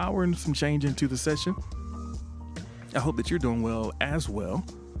hour and some change into the session. I hope that you're doing well as well.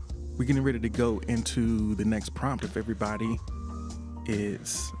 We're getting ready to go into the next prompt if everybody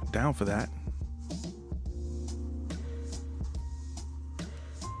is down for that.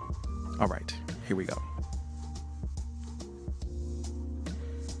 All right, here we go.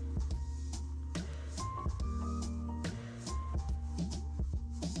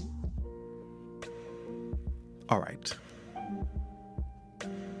 All right.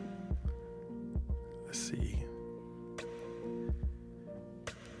 Let's see.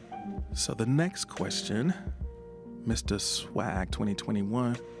 So the next question, Mr. Swag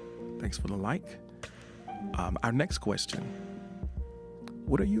 2021, thanks for the like. Our next question,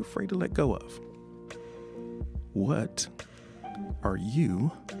 what are you afraid to let go of? What are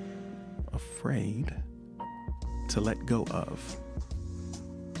you afraid to let go of?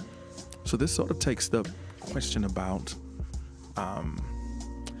 So this sort of takes the question about,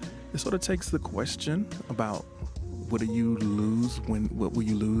 what do you lose what will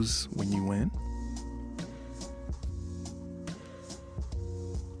you lose when you win?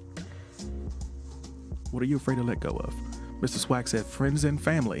 What are you afraid to let go of? Mr. Swag said, friends and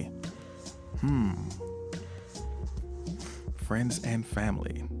family. Friends and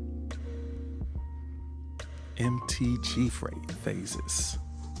family. MTG phases.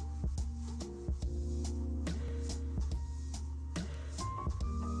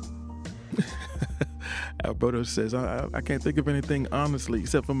 Alberto says, I can't think of anything honestly,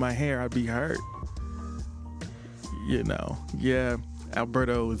 except for my hair, I'd be hurt. Yeah,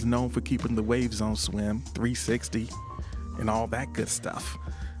 Alberto is known for keeping the waves on swim, 360, and all that good stuff.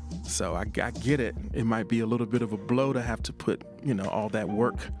 So I get it. It might be a little bit of a blow to have to put, all that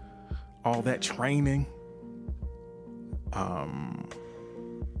work, all that training, all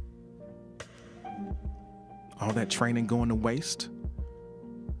that training going to waste.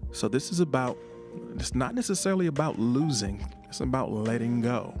 So this is about, it's not necessarily about losing. It's about letting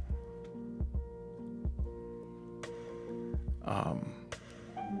go.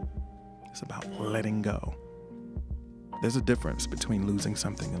 It's about letting go. There's a difference between losing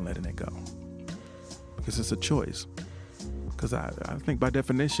something and letting it go, because it's a choice. Because I think by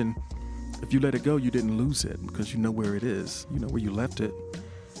definition, if you let it go, you didn't lose it, because you know where it is. You know where you left it.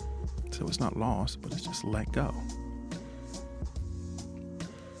 So it's not lost, but it's just let go.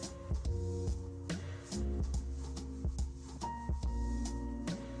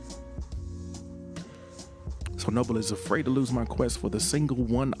 So Noble is afraid to lose my quest for the single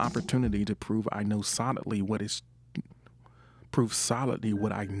one opportunity to prove solidly what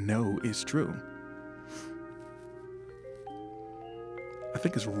I know is true. I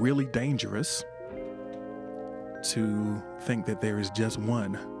think it's really dangerous to think that there is just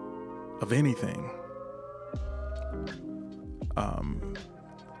one of anything.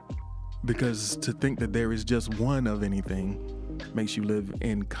 Because to think that there is just one of anything makes you live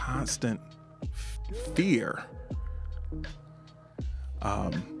in constant fear.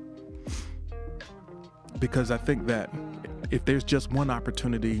 Because I think that if there's just one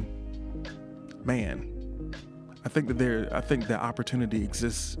opportunity, I think that opportunity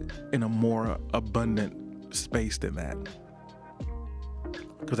exists in a more abundant space than that.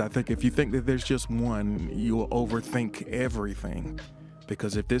 Because I think if you think that there's just one, you will overthink everything.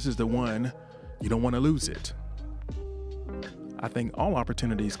 Because if this is the one, you don't want to lose it. I think all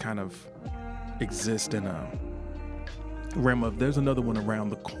opportunities kind of exist in a realm of, there's another one around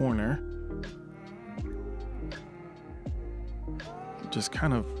the corner. Just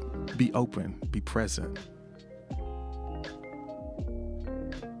kind of be open, be present.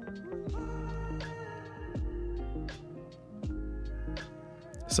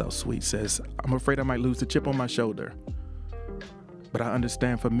 So Sweet says, I'm afraid I might lose the chip on my shoulder. But I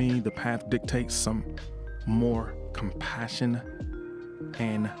understand for me, the path dictates some more compassion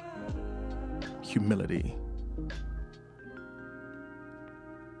and humility.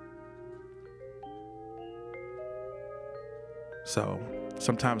 So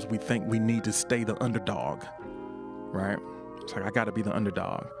sometimes we think we need to stay the underdog, right? It's like, I got to be the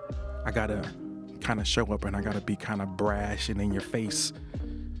underdog. I got to kind of show up and I got to be kind of brash and in your face.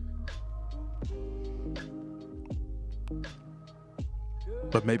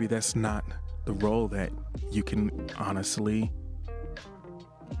 But maybe that's not the role that you can honestly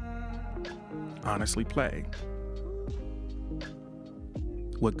play.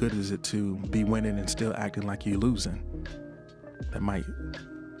 What good is it to be winning and still acting like you're losing? That might,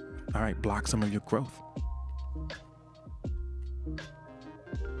 block some of your growth.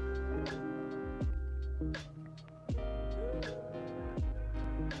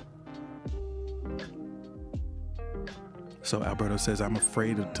 So Alberto says, I'm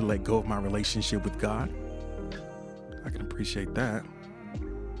afraid to let go of my relationship with God. I can appreciate that.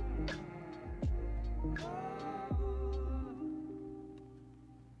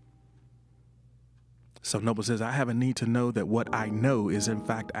 So Noble says, I have a need to know that what I know is in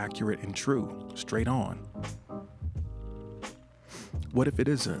fact accurate and true. Straight on. What if it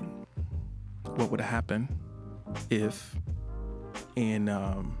isn't? What would happen if,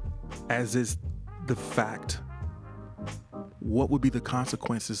 as is the fact, what would be the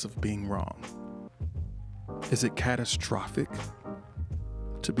consequences of being wrong? Is it catastrophic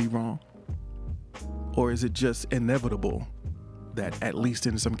to be wrong? Or is it just inevitable that at least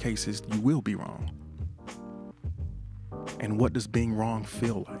in some cases you will be wrong? And what does being wrong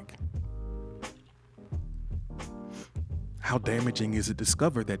feel like? How damaging is it to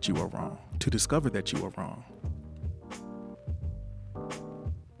discover that you are wrong?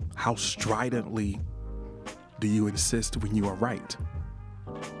 How stridently do you insist when you are right?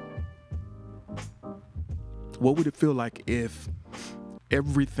 What would it feel like if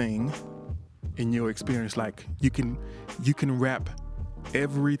everything in your experience, like you can wrap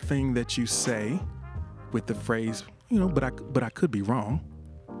everything that you say with the phrase, but I could be wrong?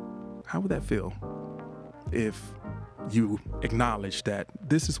 How would that feel if you acknowledge that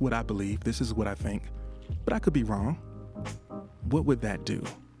this is what I believe, this is what I think, but I could be wrong? What would that do?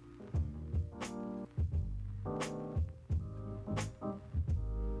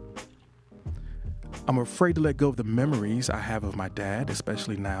 I'm afraid to let go of the memories I have of my dad,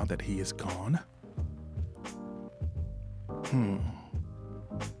 especially now that he is gone.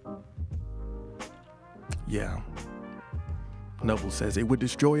 Yeah. Noble says, it would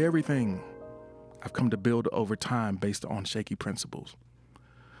destroy everything I've come to build over time based on shaky principles.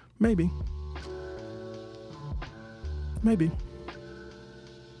 Maybe.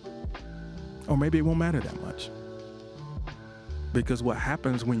 Or maybe it won't matter that much. Because what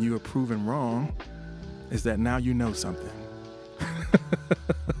happens when you are proven wrong is that now you know something.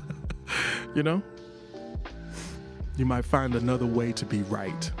 You might find another way to be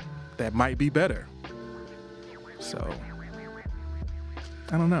right that might be better. So,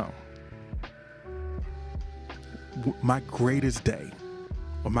 I don't know. My greatest day,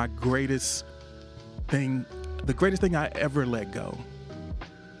 or my greatest thing, the greatest thing I ever let go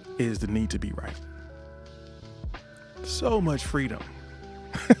is the need to be right. So much freedom.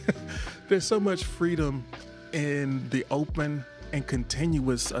 There's so much freedom in the open and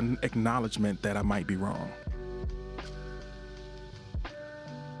continuous acknowledgement that I might be wrong.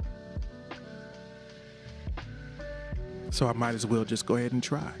 So I might as well just go ahead and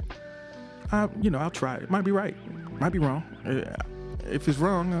try. I'll try. It might be right. Might be wrong. If it's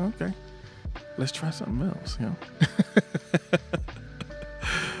wrong, okay. Let's try something else,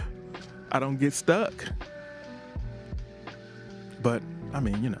 I don't get stuck. But,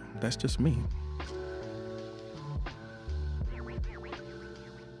 that's just me.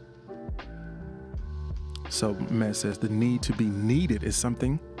 So Matt says the need to be needed is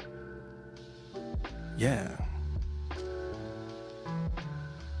something. Yeah.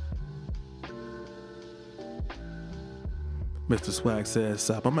 Mr. Swag says,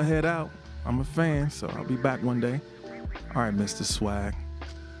 sup, I'm gonna head out. I'm a fan, so I'll be back one day. All right, Mr. Swag.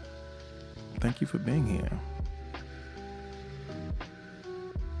 Thank you for being here.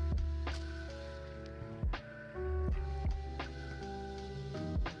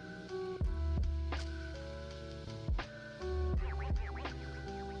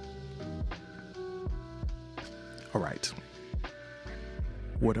 All right.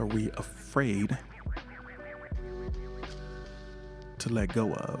 What are we afraid to let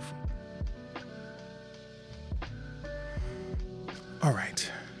go of? All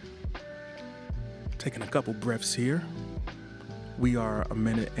right. Taking a couple breaths here. We are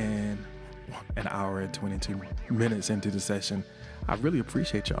an hour and 22 minutes into the session. I really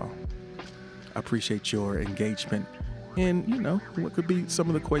appreciate y'all. I appreciate your engagement. And, what could be some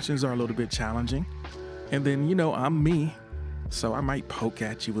of the questions are a little bit challenging. And then, I'm me. So I might poke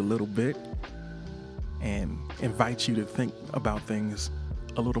at you a little bit and invite you to think about things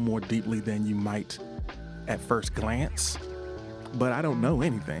a little more deeply than you might at first glance. But I don't know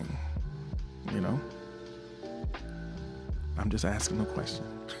anything, I'm just asking a question.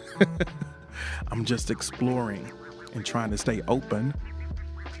 I'm just exploring and trying to stay open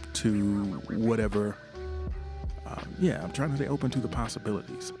to whatever. I'm trying to stay open to the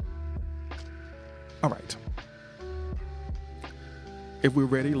possibilities. All right. If we're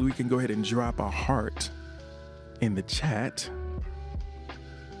ready, we can go ahead and drop a heart in the chat.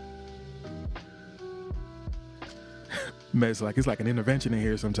 It's like an intervention in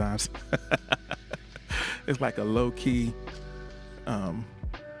here sometimes. It's like a low key.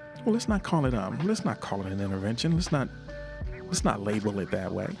 Let's not call it an intervention. Let's not label it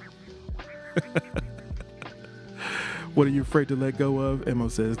that way. What are you afraid to let go of? Emo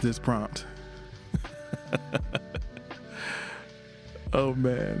says this prompt. Oh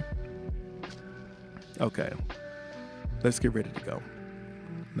man. Okay. Let's get ready to go.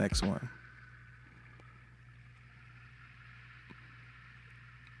 Next one.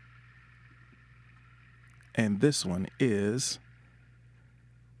 And this one is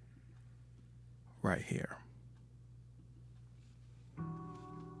right here.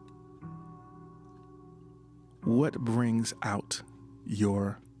 What brings out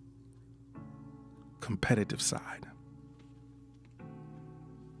your competitive side?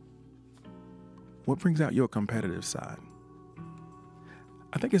 What brings out your competitive side?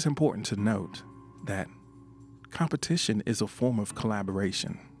 I think it's important to note that competition is a form of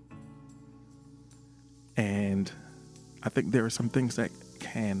collaboration. And I think there are some things that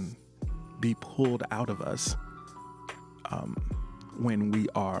can be pulled out of us when we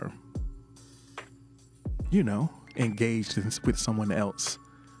are, engaged with someone else.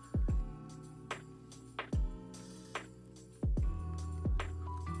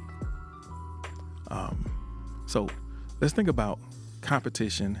 So let's think about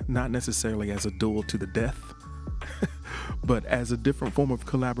competition, not necessarily as a duel to the death, but as a different form of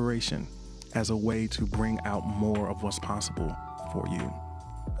collaboration, as a way to bring out more of what's possible for you.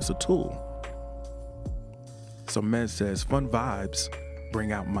 It's a tool. So Mez says, fun vibes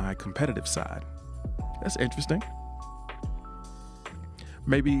bring out my competitive side. That's interesting.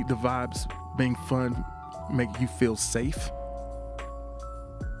 Maybe the vibes being fun make you feel safe.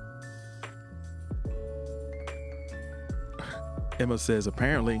 Emma says,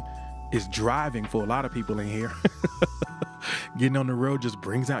 apparently it's driving for a lot of people in here. Getting on the road just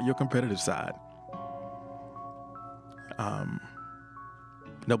brings out your competitive side.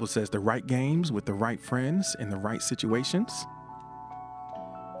 Noble says, the right games with the right friends in the right situations.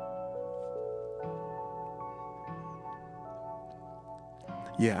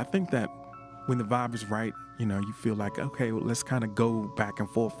 Yeah, I think that when the vibe is right, you feel like, okay, well, let's kind of go back and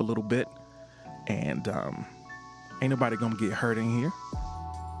forth a little bit. And ain't nobody gonna get hurt in here.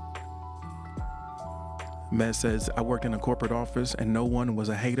 Mez says, I worked in a corporate office and no one was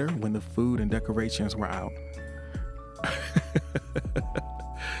a hater when the food and decorations were out.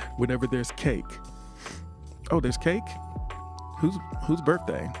 Whenever there's cake. Oh, there's cake? Whose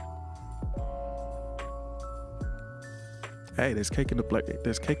birthday? Hey, there's cake in the break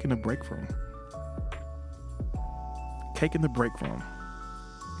room. Cake in the break room.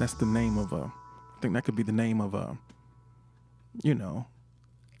 That's the name of I think that could be the name of an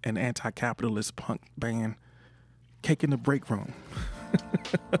anti-capitalist punk band. Cake in the break room.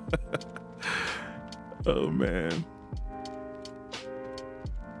 Oh man.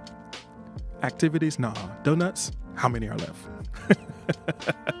 Activities? Nah. Donuts? How many are left?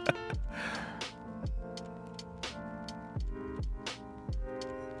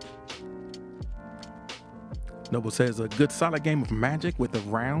 Noble says, a good solid game of Magic with a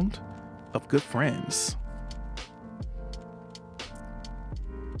round of good friends.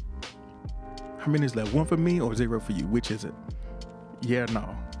 How many is left? 1 for me or 0 for you? Which is it? Yeah,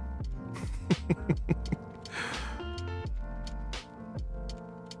 no.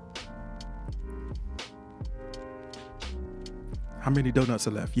 How many donuts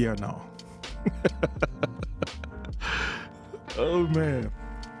are left? Yeah or no? Oh, man.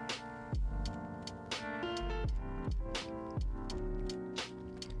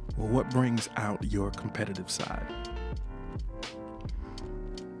 Well, what brings out your competitive side?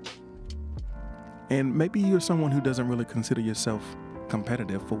 And maybe you're someone who doesn't really consider yourself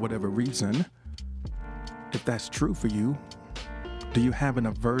competitive for whatever reason. If that's true for you, do you have an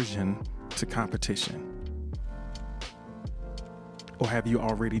aversion to competition? Or have you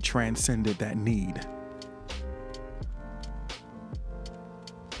already transcended that need?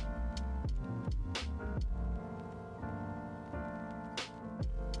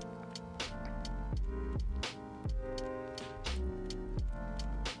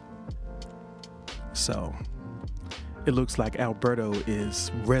 So it looks like Alberto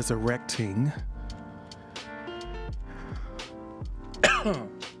is resurrecting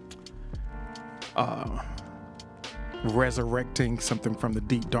resurrecting something from the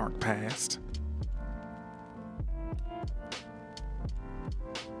deep dark past.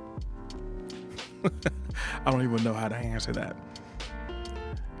 I don't even know how to answer that.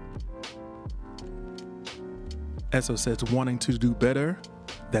 Esso says wanting to do better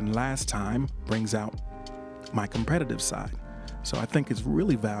than last time brings out my competitive side. So I think it's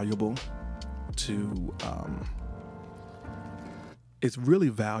really valuable to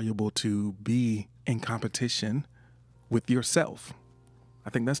be in competition with yourself. I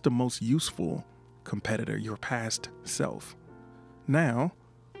think that's the most useful competitor, your past self. Now,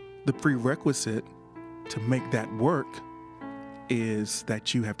 the prerequisite to make that work is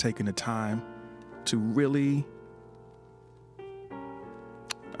that you have taken the time to really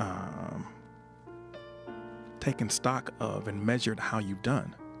taken stock of and measured how you've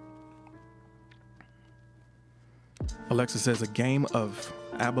done. Alexa says a game of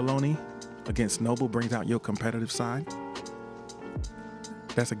abalone against Noble brings out your competitive side.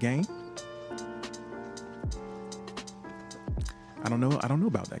 That's a game? I don't know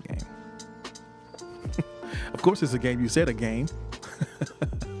about that game. Of course it's a game. You said a game.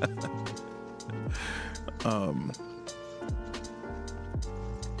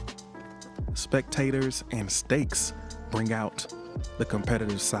 Spectators and stakes bring out the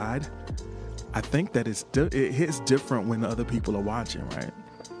competitive side. I think that it hits different when other people are watching, right?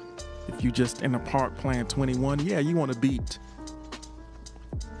 If you just in the park playing 21, yeah, you want to beat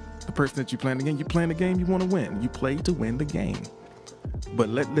the person that you're playing the game. You playing the game, you want to win. You play to win the game. But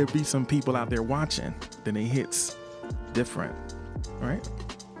let there be some people out there watching, then it hits different, right?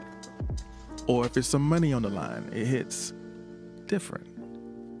 Or if it's some money on the line, it hits different.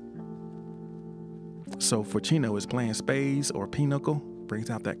 So for Chino, is playing spades or pinochle brings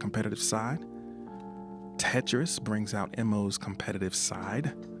out that competitive side. Tetris brings out Mo's competitive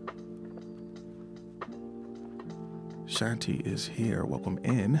side. Shanti is here. Welcome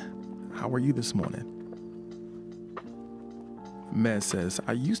in. How are you this morning? Mez says,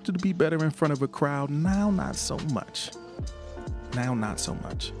 I used to be better in front of a crowd. Now, not so much. Now, not so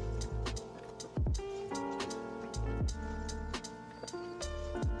much.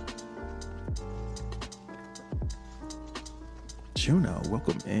 Juno,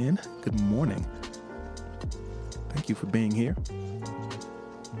 welcome in. Good morning. Thank you for being here.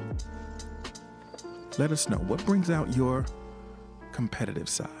 Let us know what brings out your competitive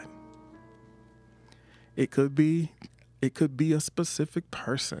side. It could be a specific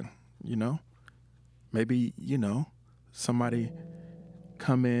person, you know. Maybe, somebody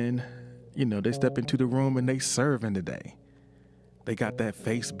come in, they step into the room and they serving today. They got that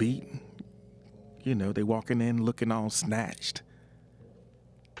face beat. They walking in looking all snatched.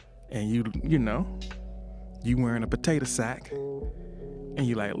 And you wearing a potato sack, and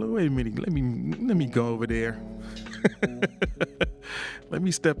you like, wait a minute, let me go over there. let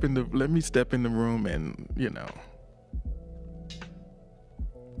me step in the room, and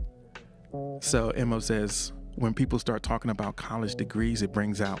So Mo says, when people start talking about college degrees, it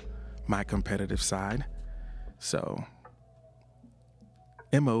brings out my competitive side. So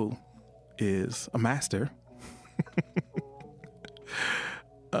Mo is a master.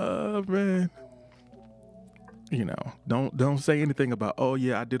 Man. Don't say anything about, oh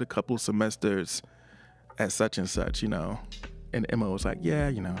yeah, I did a couple semesters at such and such, And Mo was like, yeah,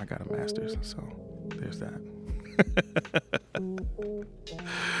 I got a master's. So there's that.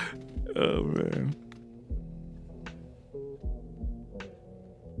 Oh man.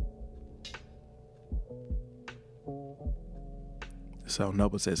 So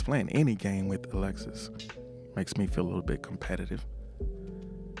Noble says, playing any game with Alexis makes me feel a little bit competitive.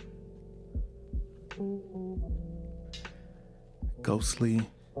 Ghostly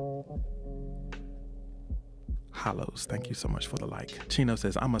Hollows, thank you so much for the like. Chino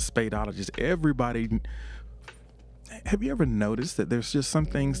says, I'm a spadeologist. Everybody, have you ever noticed that there's just some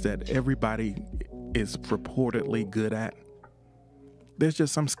things that everybody is purportedly good at? There's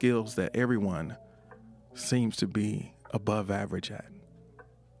just some skills that everyone seems to be above average at.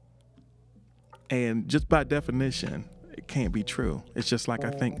 And just by definition, it can't be true. It's just like, I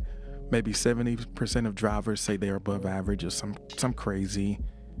think maybe 70% of drivers say they're above average, or some crazy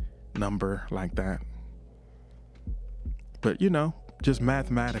number like that. But Just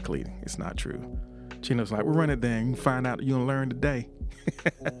mathematically, it's not true. Chino's like, we'll run it then. You find out you're going to learn today.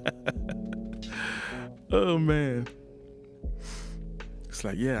 Oh, man. It's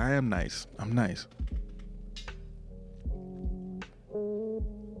like, yeah, I am nice. I'm nice.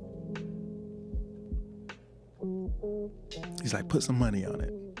 He's like, put some money on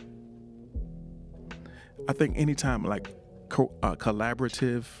it. I think anytime like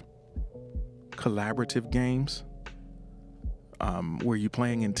collaborative games, where you're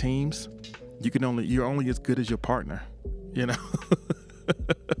playing in teams, you're only as good as your partner, you know.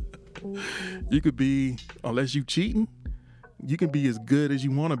 You could be, unless you cheating, you can be as good as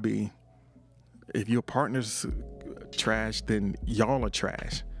you want to be. If your partner's trash, then y'all are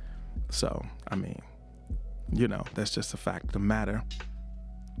trash. So, I mean, you know, that's just a fact of the matter.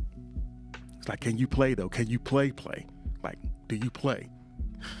 It's like, can you play though? Can you play? Like, do you play?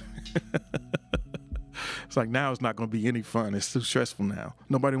 It's like, now it's not going to be any fun. It's too stressful now.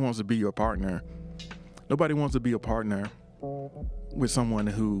 Nobody wants to be your partner. Nobody wants to be a partner with someone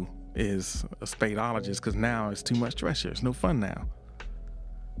who is a spadeologist, because now it's too much pressure. It's no fun now.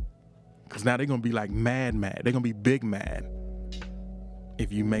 Because now they're going to be like mad. They're going to be big mad.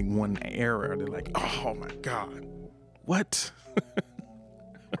 If you make one error, they're like, oh my God, what?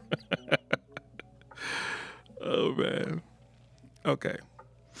 Oh man. Okay.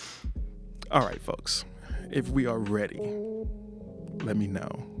 All right, folks. If we are ready, let me know.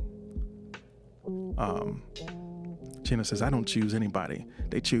 Gina says, I don't choose anybody.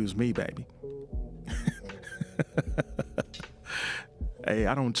 They choose me, baby. Hey,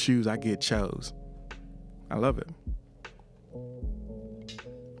 I don't choose, I get chose. I love it.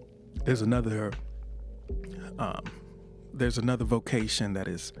 There's another vocation that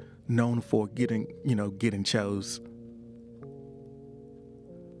is known for getting chose.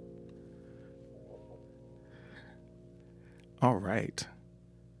 All right.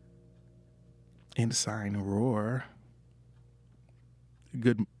 Ensign Roar.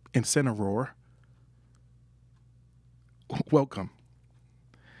 Good Incineroar. Welcome.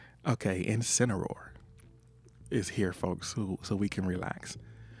 Okay, Incineroar is here, folks, so we can relax.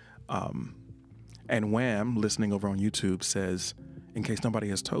 And Wham, listening over on YouTube, says, in case nobody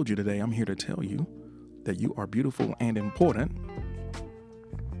has told you today, I'm here to tell you that you are beautiful and important.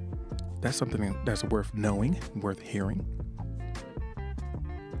 That's something that's worth knowing, worth hearing.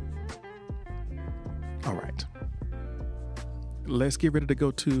 All right. Let's get ready to go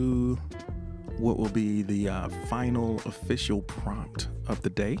to what will be the final official prompt of the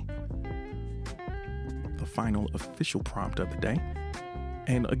day. The final official prompt of the day.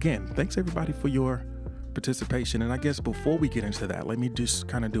 And again, thanks everybody for your participation. And I guess before we get into that, let me just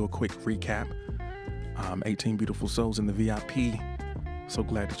kind of do a quick recap. 18 beautiful souls in the VIP. So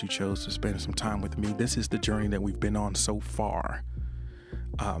glad that you chose to spend some time with me. This is the journey that we've been on so far.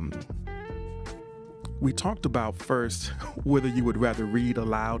 We talked about first whether you would rather read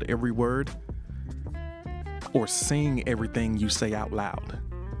aloud every word or sing everything you say out loud.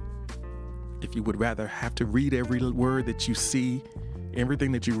 If you would rather have to read every word that you see,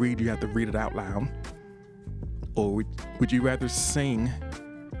 everything that you read, you have to read it out loud. Or would you rather sing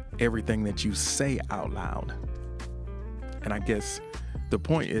everything that you say out loud? And I guess the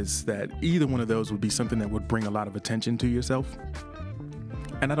point is that either one of those would be something that would bring a lot of attention to yourself.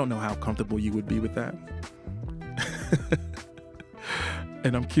 And I don't know how comfortable you would be with that.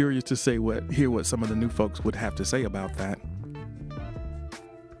 And I'm curious to hear what some of the new folks would have to say about that.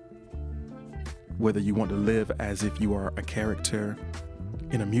 Whether you want to live as if you are a character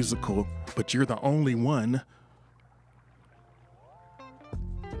in a musical, but you're the only one.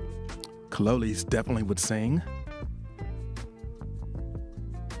 Kalolis definitely would sing.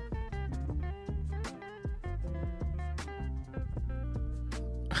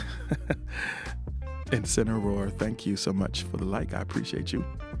 Incineroar, thank you so much for the like. I appreciate you.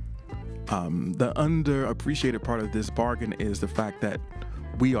 The underappreciated part of this bargain is the fact that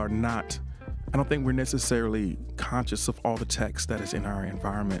I don't think we're necessarily conscious of all the text that is in our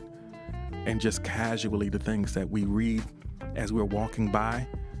environment and just casually the things that we read as we're walking by.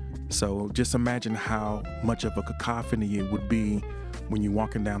 So just imagine how much of a cacophony it would be when you're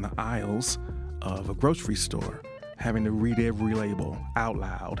walking down the aisles of a grocery store, having to read every label out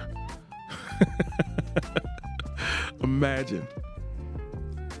loud. Imagine.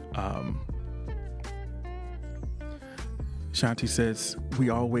 Shanti says,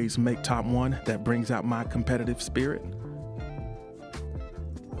 we always make top one. That brings out my competitive spirit.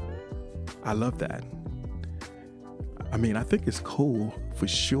 I love that. I mean, I think it's cool for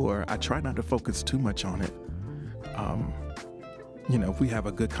sure. I try not to focus too much on it. If we have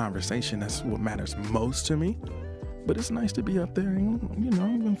a good conversation, that's what matters most to me. but it's nice to be up there,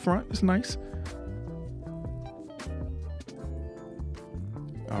 in front. It's nice.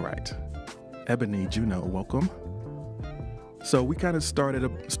 All right. Ebony Juno, welcome. So we kind of started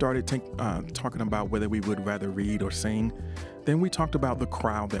talking about whether we would rather read or sing. Then we talked about the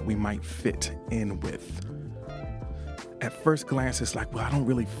crowd that we might fit in with. At first glance, it's like, well, I don't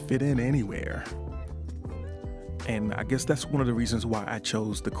really fit in anywhere. And I guess that's one of the reasons why I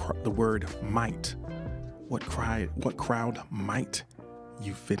chose the word might. What crowd might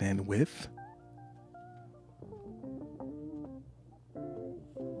you fit in with?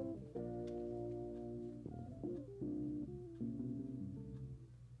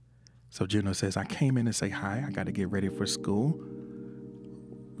 So Juno says, I came in to say hi. I got to get ready for school.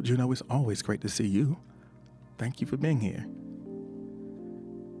 Juno, it's always great to see you. Thank you for being here.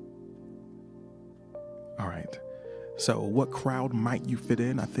 All right. So what crowd might you fit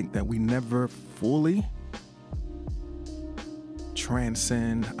in? I think that we never fully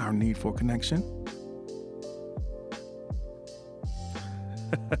transcend our need for connection.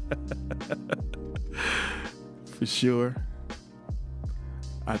 For sure.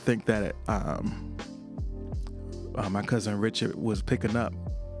 I think that my cousin Richard was picking up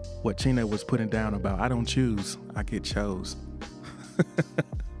what Chino was putting down about, I don't choose, I get chose.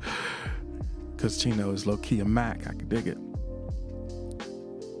 Because Chino is low-key a Mac, I can dig it.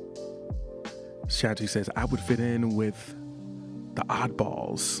 Shaji says, I would fit in with the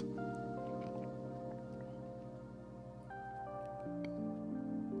oddballs.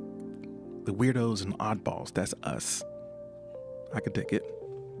 The weirdos and oddballs, that's us. I could dig it.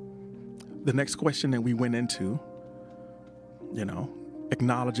 The next question that we went into,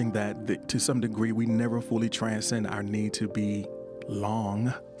 acknowledging that to some degree we never fully transcend our need to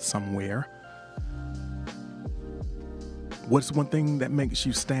belong somewhere. What's one thing that makes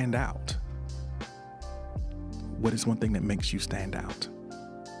you stand out? What is one thing that makes you stand out?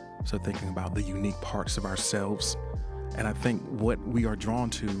 So thinking about the unique parts of ourselves. And I think what we are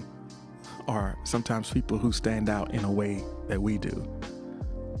drawn to are sometimes people who stand out in a way that we do.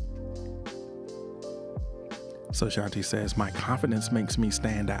 So Shanti says, my confidence makes me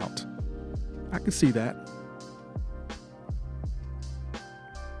stand out. I can see that.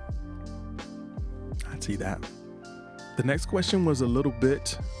 I see that. The next question was a little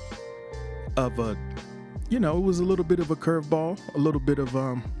bit of a, it was a little bit of a curveball, a little bit of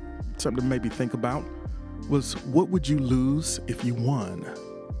something to maybe think about, was what would you lose if you won?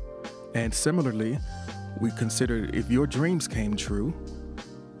 And similarly, we considered if your dreams came true,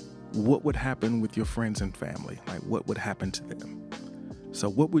 what would happen with your friends and family? Like, what would happen to them? So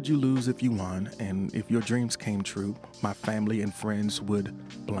what would you lose if you won? And if your dreams came true, my family and friends would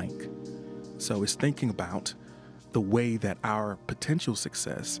blank. So it's thinking about the way that our potential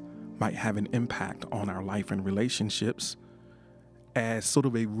success might have an impact on our life and relationships as sort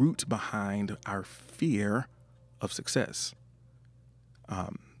of a root behind our fear of success.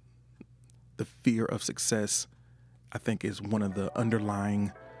 The fear of success, I think, is one of the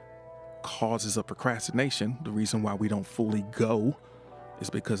underlying causes of procrastination. The reason why we don't fully go is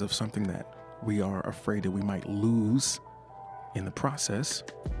because of something that we are afraid that we might lose in the process.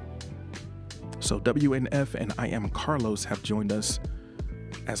 So WNF and I Am Carlos have joined us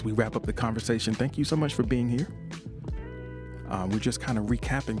as we wrap up the conversation. Thank you so much for being here. We're just kind of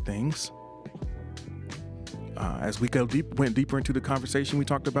recapping things. As we went deeper into the conversation, we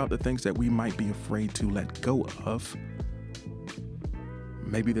talked about the things that we might be afraid to let go of.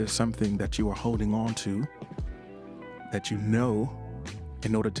 Maybe there's something that you are holding on to that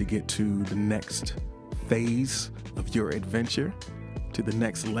in order to get to the next phase of your adventure, to the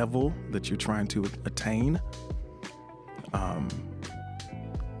next level that you're trying to attain.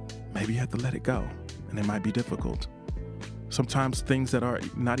 Maybe you have to let it go, and it might be difficult. Sometimes things that are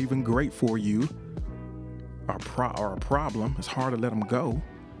not even great for you are a problem. It's hard to let them go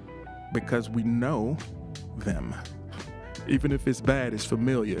because we know them. Even if it's bad, it's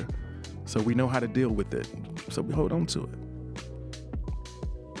familiar. So we know how to deal with it. So we hold on to it.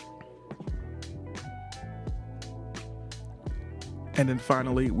 And then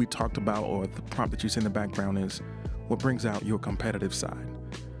finally, we talked about, or the prompt that you see in the background is, what brings out your competitive side?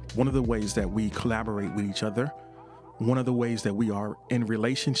 One of the ways that we collaborate with each other, one of the ways that we are in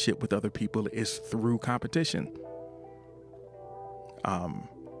relationship with other people is through competition.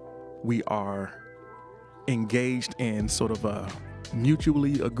 We are engaged in sort of a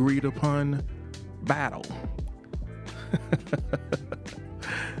mutually agreed upon battle.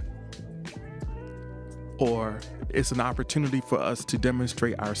 Or it's an opportunity for us to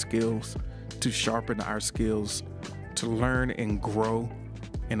demonstrate our skills, to sharpen our skills, to learn and grow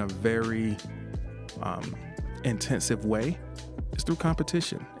in a very intensive way is through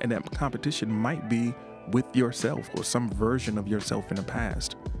competition. And that competition might be with yourself or some version of yourself in the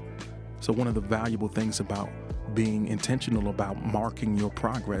past. So one of the valuable things about being intentional about marking your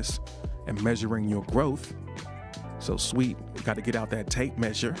progress and measuring your growth. So Sweet got to get out that tape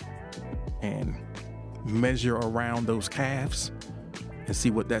measure and measure around those calves and see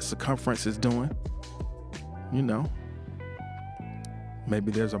what that circumference is doing. You know,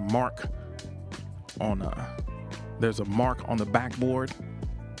 maybe there's a mark on the backboard.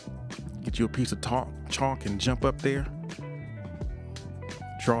 Get you a piece of chalk and jump up there.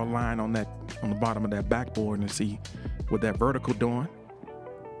 Draw a line on the bottom of that backboard and see what that vertical doing.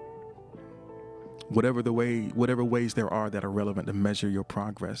 Whatever ways there are that are relevant to measure your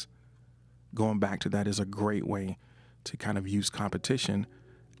progress. Going back to that is a great way to kind of use competition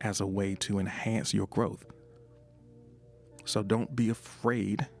as a way to enhance your growth. So don't be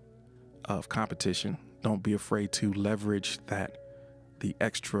afraid of competition. Don't be afraid to leverage the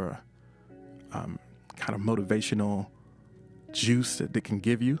extra kind of motivational juice that it can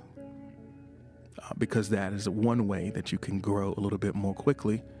give you, because that is one way that you can grow a little bit more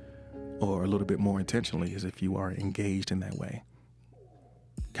quickly or a little bit more intentionally, is if you are engaged in that way.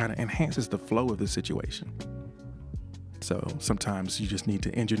 Kind of enhances the flow of the situation. So sometimes you just need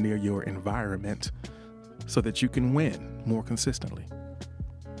to engineer your environment so that you can win more consistently.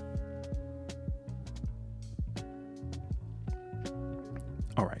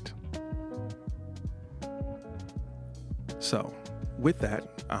 All right. So with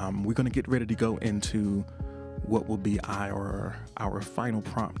that, we're going to get ready to go into what will be our final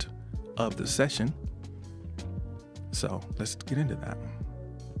prompt of the session. So let's get into that.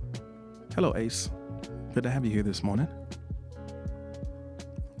 Hello, Ace. Good to have you here this morning.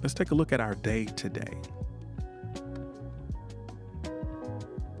 Let's take a look at our day today.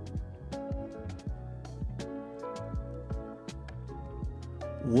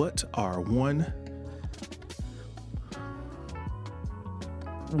 What are one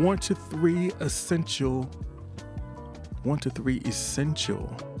to three essential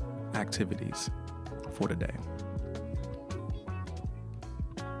activities for today?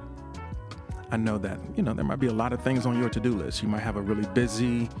 I know that, there might be a lot of things on your to-do list. You might have a really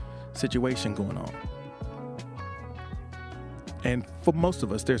busy situation going on. And for most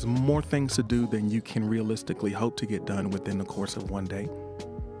of us, there's more things to do than you can realistically hope to get done within the course of one day.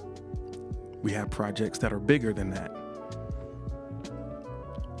 We have projects that are bigger than that.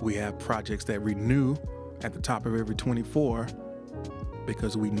 We have projects that renew at the top of every 24,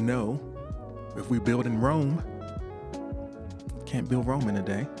 because we know if we build in Rome, can't build Rome in a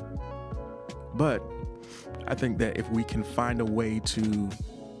day. But I think that if we can find a way to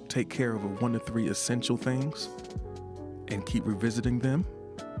take care of 1 to 3 essential things and keep revisiting them,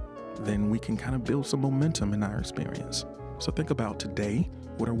 then we can kind of build some momentum in our experience. So think about today,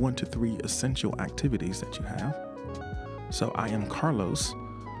 what are 1 to 3 essential activities that you have? So I am Carlos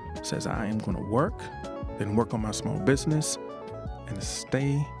says I am going to work, then work on my small business and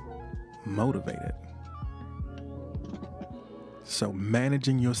stay motivated. So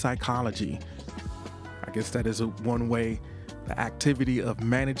managing your psychology, I guess that is one way. The activity of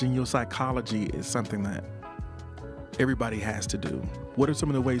managing your psychology is something that everybody has to do. What are some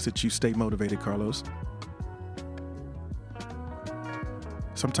of the ways that you stay motivated, Carlos?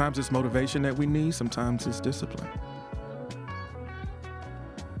 Sometimes it's motivation that we need. Sometimes it's discipline.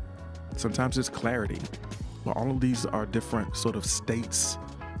 Sometimes it's clarity. Well, all of these are different sort of states,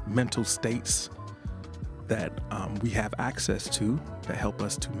 mental states that we have access to that help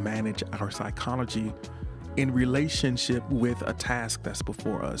us to manage our psychology in relationship with a task that's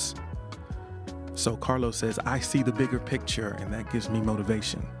before us. So Carlos says, I see the bigger picture, and that gives me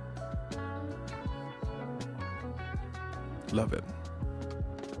motivation. Love it.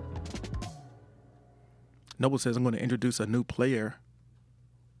 Noble says, I'm going to introduce a new player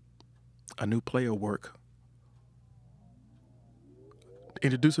work.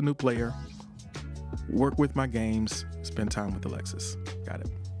 Introduce a new player, work with my games, spend time with Alexis. Got it.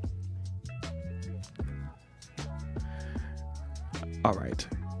 All right.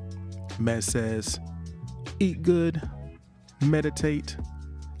 Mez says, eat good, meditate,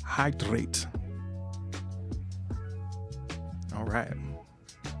 hydrate. All right.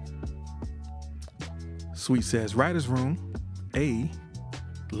 Sweet says, writer's room,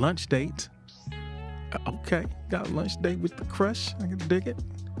 lunch date. Okay, got a lunch date with the crush. I can dig it.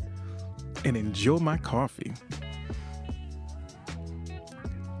 And enjoy my coffee.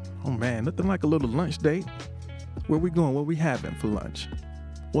 Oh man, nothing like a little lunch date. Where we going? What we having for lunch?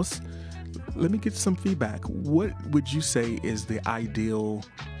 Let me get some feedback. What would you say is the ideal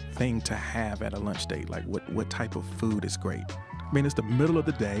thing to have at a lunch date? Like what type of food is great? I mean, it's the middle of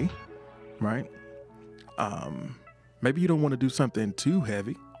the day, right? Maybe you don't want to do something too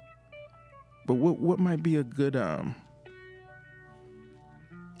heavy, but what might be a good,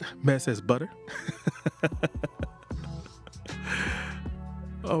 Matt says butter.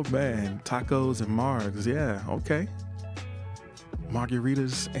 Oh man, tacos and margs. Yeah, okay.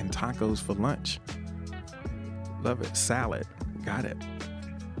 Margaritas and tacos for lunch. Love it. Salad. Got it.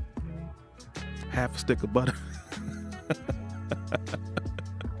 Half a stick of butter.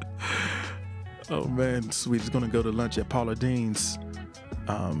 Oh man, sweet. It's gonna go to lunch at Paula Deen's,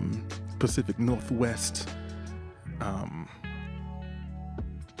 Pacific Northwest.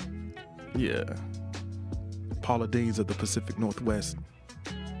 Yeah. Paula Deen's of the Pacific Northwest.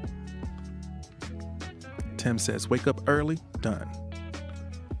 Tim says, wake up early, done.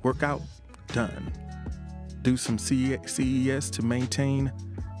 Work out, done. Do some CES to maintain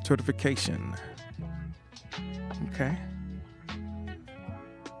certification. Okay.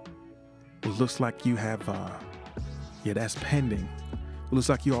 It looks like you have, yeah, that's pending. It looks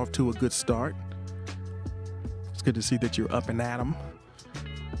like you're off to a good start. It's good to see that you're up and at 'em,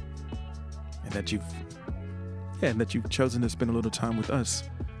 and that you've chosen to spend a little time with us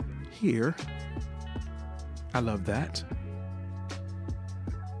here. I love that.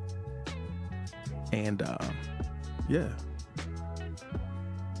 And yeah.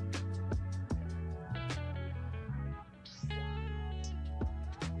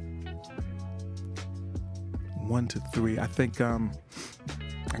 One to three. I think I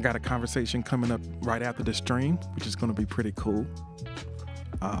got a conversation coming up right after the stream, which is going to be pretty cool.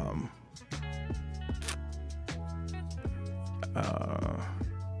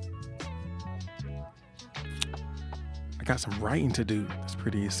 I got some writing to do. That's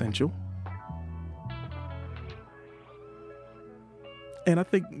pretty essential. And I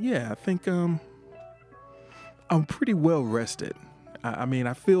think I'm pretty well rested. I mean,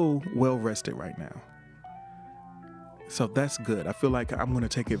 I feel well rested right now. So that's good. I feel like I'm going to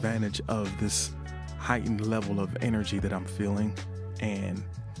take advantage of this heightened level of energy that I'm feeling and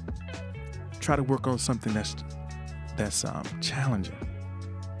try to work on something that's challenging.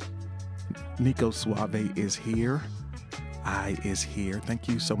 Nico Suave is here. I is here. Thank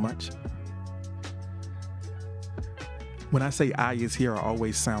you so much. When I say I is here, I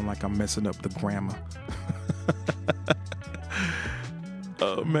always sound like I'm messing up the grammar.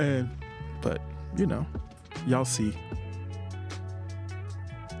 Oh man. But, you know, y'all see.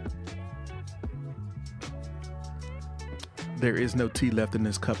 There is no tea left in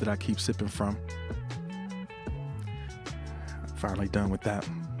this cup that I keep sipping from. I'm finally done with that.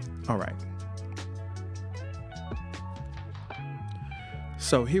 All right.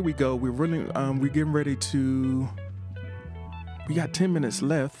 So here we go. We're getting ready to. We got 10 minutes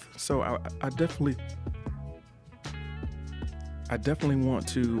left, so I definitely want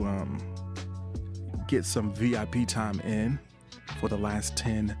to get some VIP time in for the last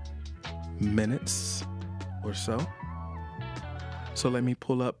 10 minutes or so. So let me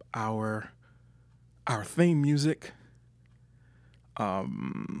pull up our theme music. All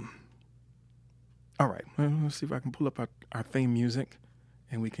right, let's see if I can pull up our theme music,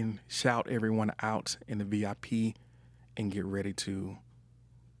 and we can shout everyone out in the VIP and get ready to,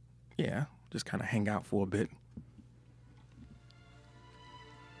 just kind of hang out for a bit.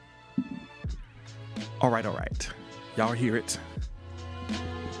 All right. Y'all hear it.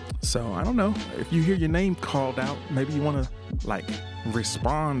 So I don't know if you hear your name called out, maybe you want to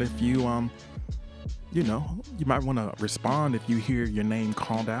respond. If you, you might want to respond if you hear your name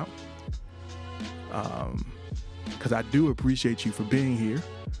called out. Because I do appreciate you for being here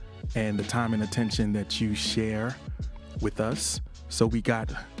and the time and attention that you share with us. So we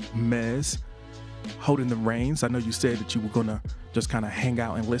got Mez holding the reins. I know you said that you were going to just kind of hang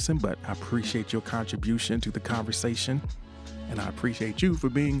out and listen, but I appreciate your contribution to the conversation. And I appreciate you for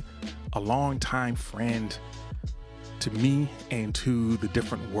being a longtime friend to me and to the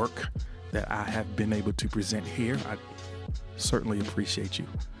different work that I have been able to present here. I certainly appreciate you.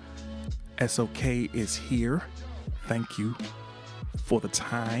 SOK is here. Thank you for the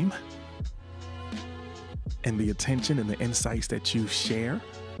time and the attention and the insights that you share.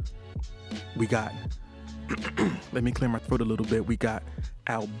 We got, let me clear my throat a little bit. We got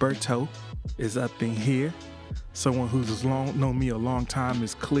Alberto is up in here. Someone who's known me a long time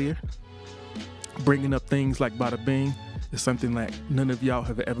is clear. Bringing up things like bada bing is something like none of y'all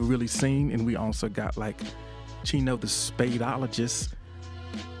have ever really seen. And we also got Chino the spadeologist.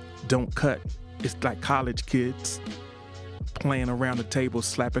 Don't cut. It's like college kids playing around the table,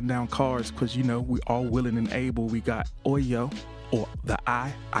 slapping down cards because, we all willing and able. We got Oyo or the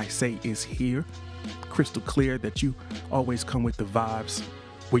I say is here. Crystal clear that you always come with the vibes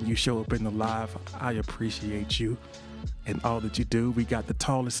when you show up in the live. I appreciate you and all that you do. We got the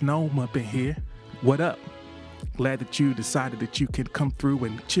tallest gnome up in here. What up? Glad that you decided that you can come through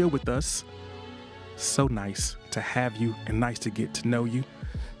and chill with us. So nice to have you and nice to get to know you.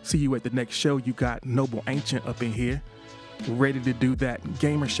 See you at the next show. You got Noble Ancient up in here, ready to do that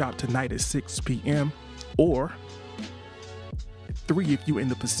gamer shop tonight at 6 p.m. or 3 if you in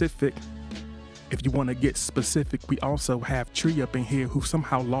the Pacific. If you want to get specific, we also have Tree up in here who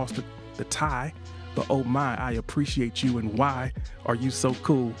somehow lost the tie. But oh my, I appreciate you, and why are you so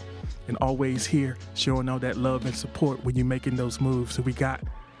cool? And always here showing all that love and support when you're making those moves. So we got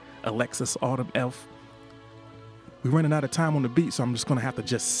Alexis Autumn Elf. We're running out of time on the beat, so I'm just going to have to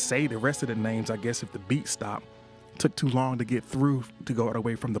just say the rest of the names, I guess, if the beat stopped. Took too long to get through to go all the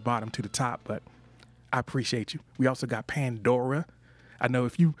way from the bottom to the top, but I appreciate you. We also got Pandora. I know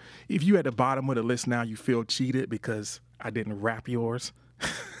if you at the bottom of the list now, you feel cheated because I didn't rap yours.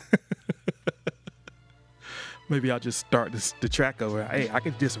 Maybe I'll just start the track over. Hey, I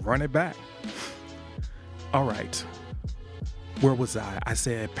could just run it back. All right. Where was I? I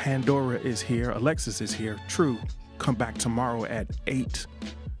said Pandora is here. Alexis is here. True. Come back tomorrow at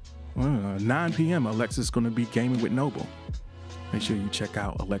 9 p.m. Alexis is going to be gaming with Noble. Make sure you check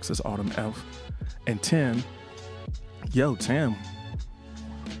out Alexis Autumn Elf. And Tim. Yo, Tim.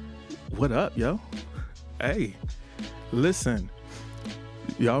 What up, yo? Hey, listen.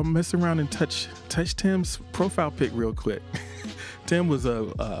 Y'all mess around and touch Tim's profile pic real quick. Tim was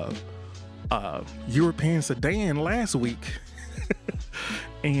a European sedan last week.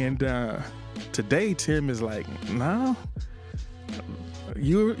 And today Tim is like, no,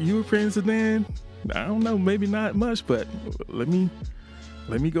 European sedan, I don't know, maybe not much, but let me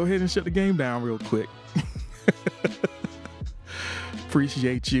go ahead and shut the game down real quick.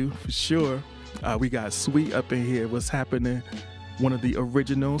 Appreciate you for sure. We got Sweet up in here. What's happening? One of the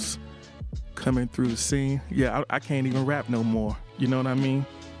originals coming through the scene. Yeah, I can't even rap no more. You know what I mean?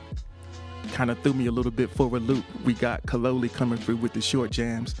 Kind of threw me a little bit for a loop. We got Kaloli coming through with the short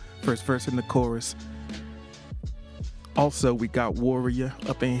jams. First verse and the chorus. Also, we got Warrior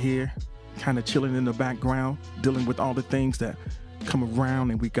up in here, kind of chilling in the background, dealing with all the things that come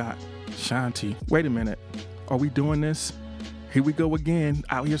around. And we got Shanti. Wait a minute. Are we doing this? Here we go again,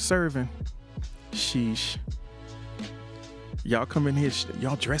 out here serving. Sheesh. Y'all come in here,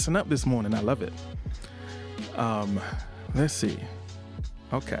 y'all dressing up this morning. I love it. Let's see.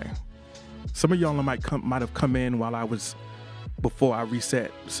 Okay. Some of y'all might have come in while I was, before I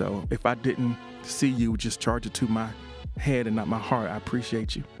reset. So if I didn't see you, just charge it to my head and not my heart. I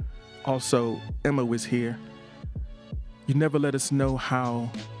appreciate you. Also, Emma was here. You never let us know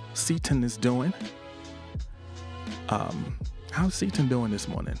how Seaton is doing. How's Seaton doing this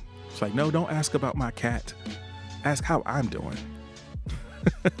morning? It's like, no, don't ask about my cat. Ask how I'm doing.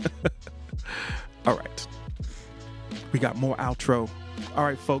 All right. We got more outro. All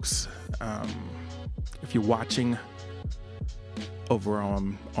right, folks. If you're watching over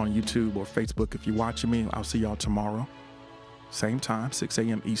on YouTube or Facebook, if you're watching me, I'll see y'all tomorrow. Same time, 6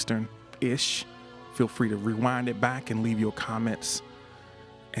 a.m. Eastern-ish. Feel free to rewind it back and leave your comments.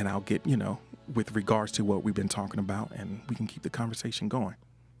 And I'll get, with regards to what we've been talking about, and we can keep the conversation going.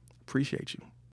 Appreciate you.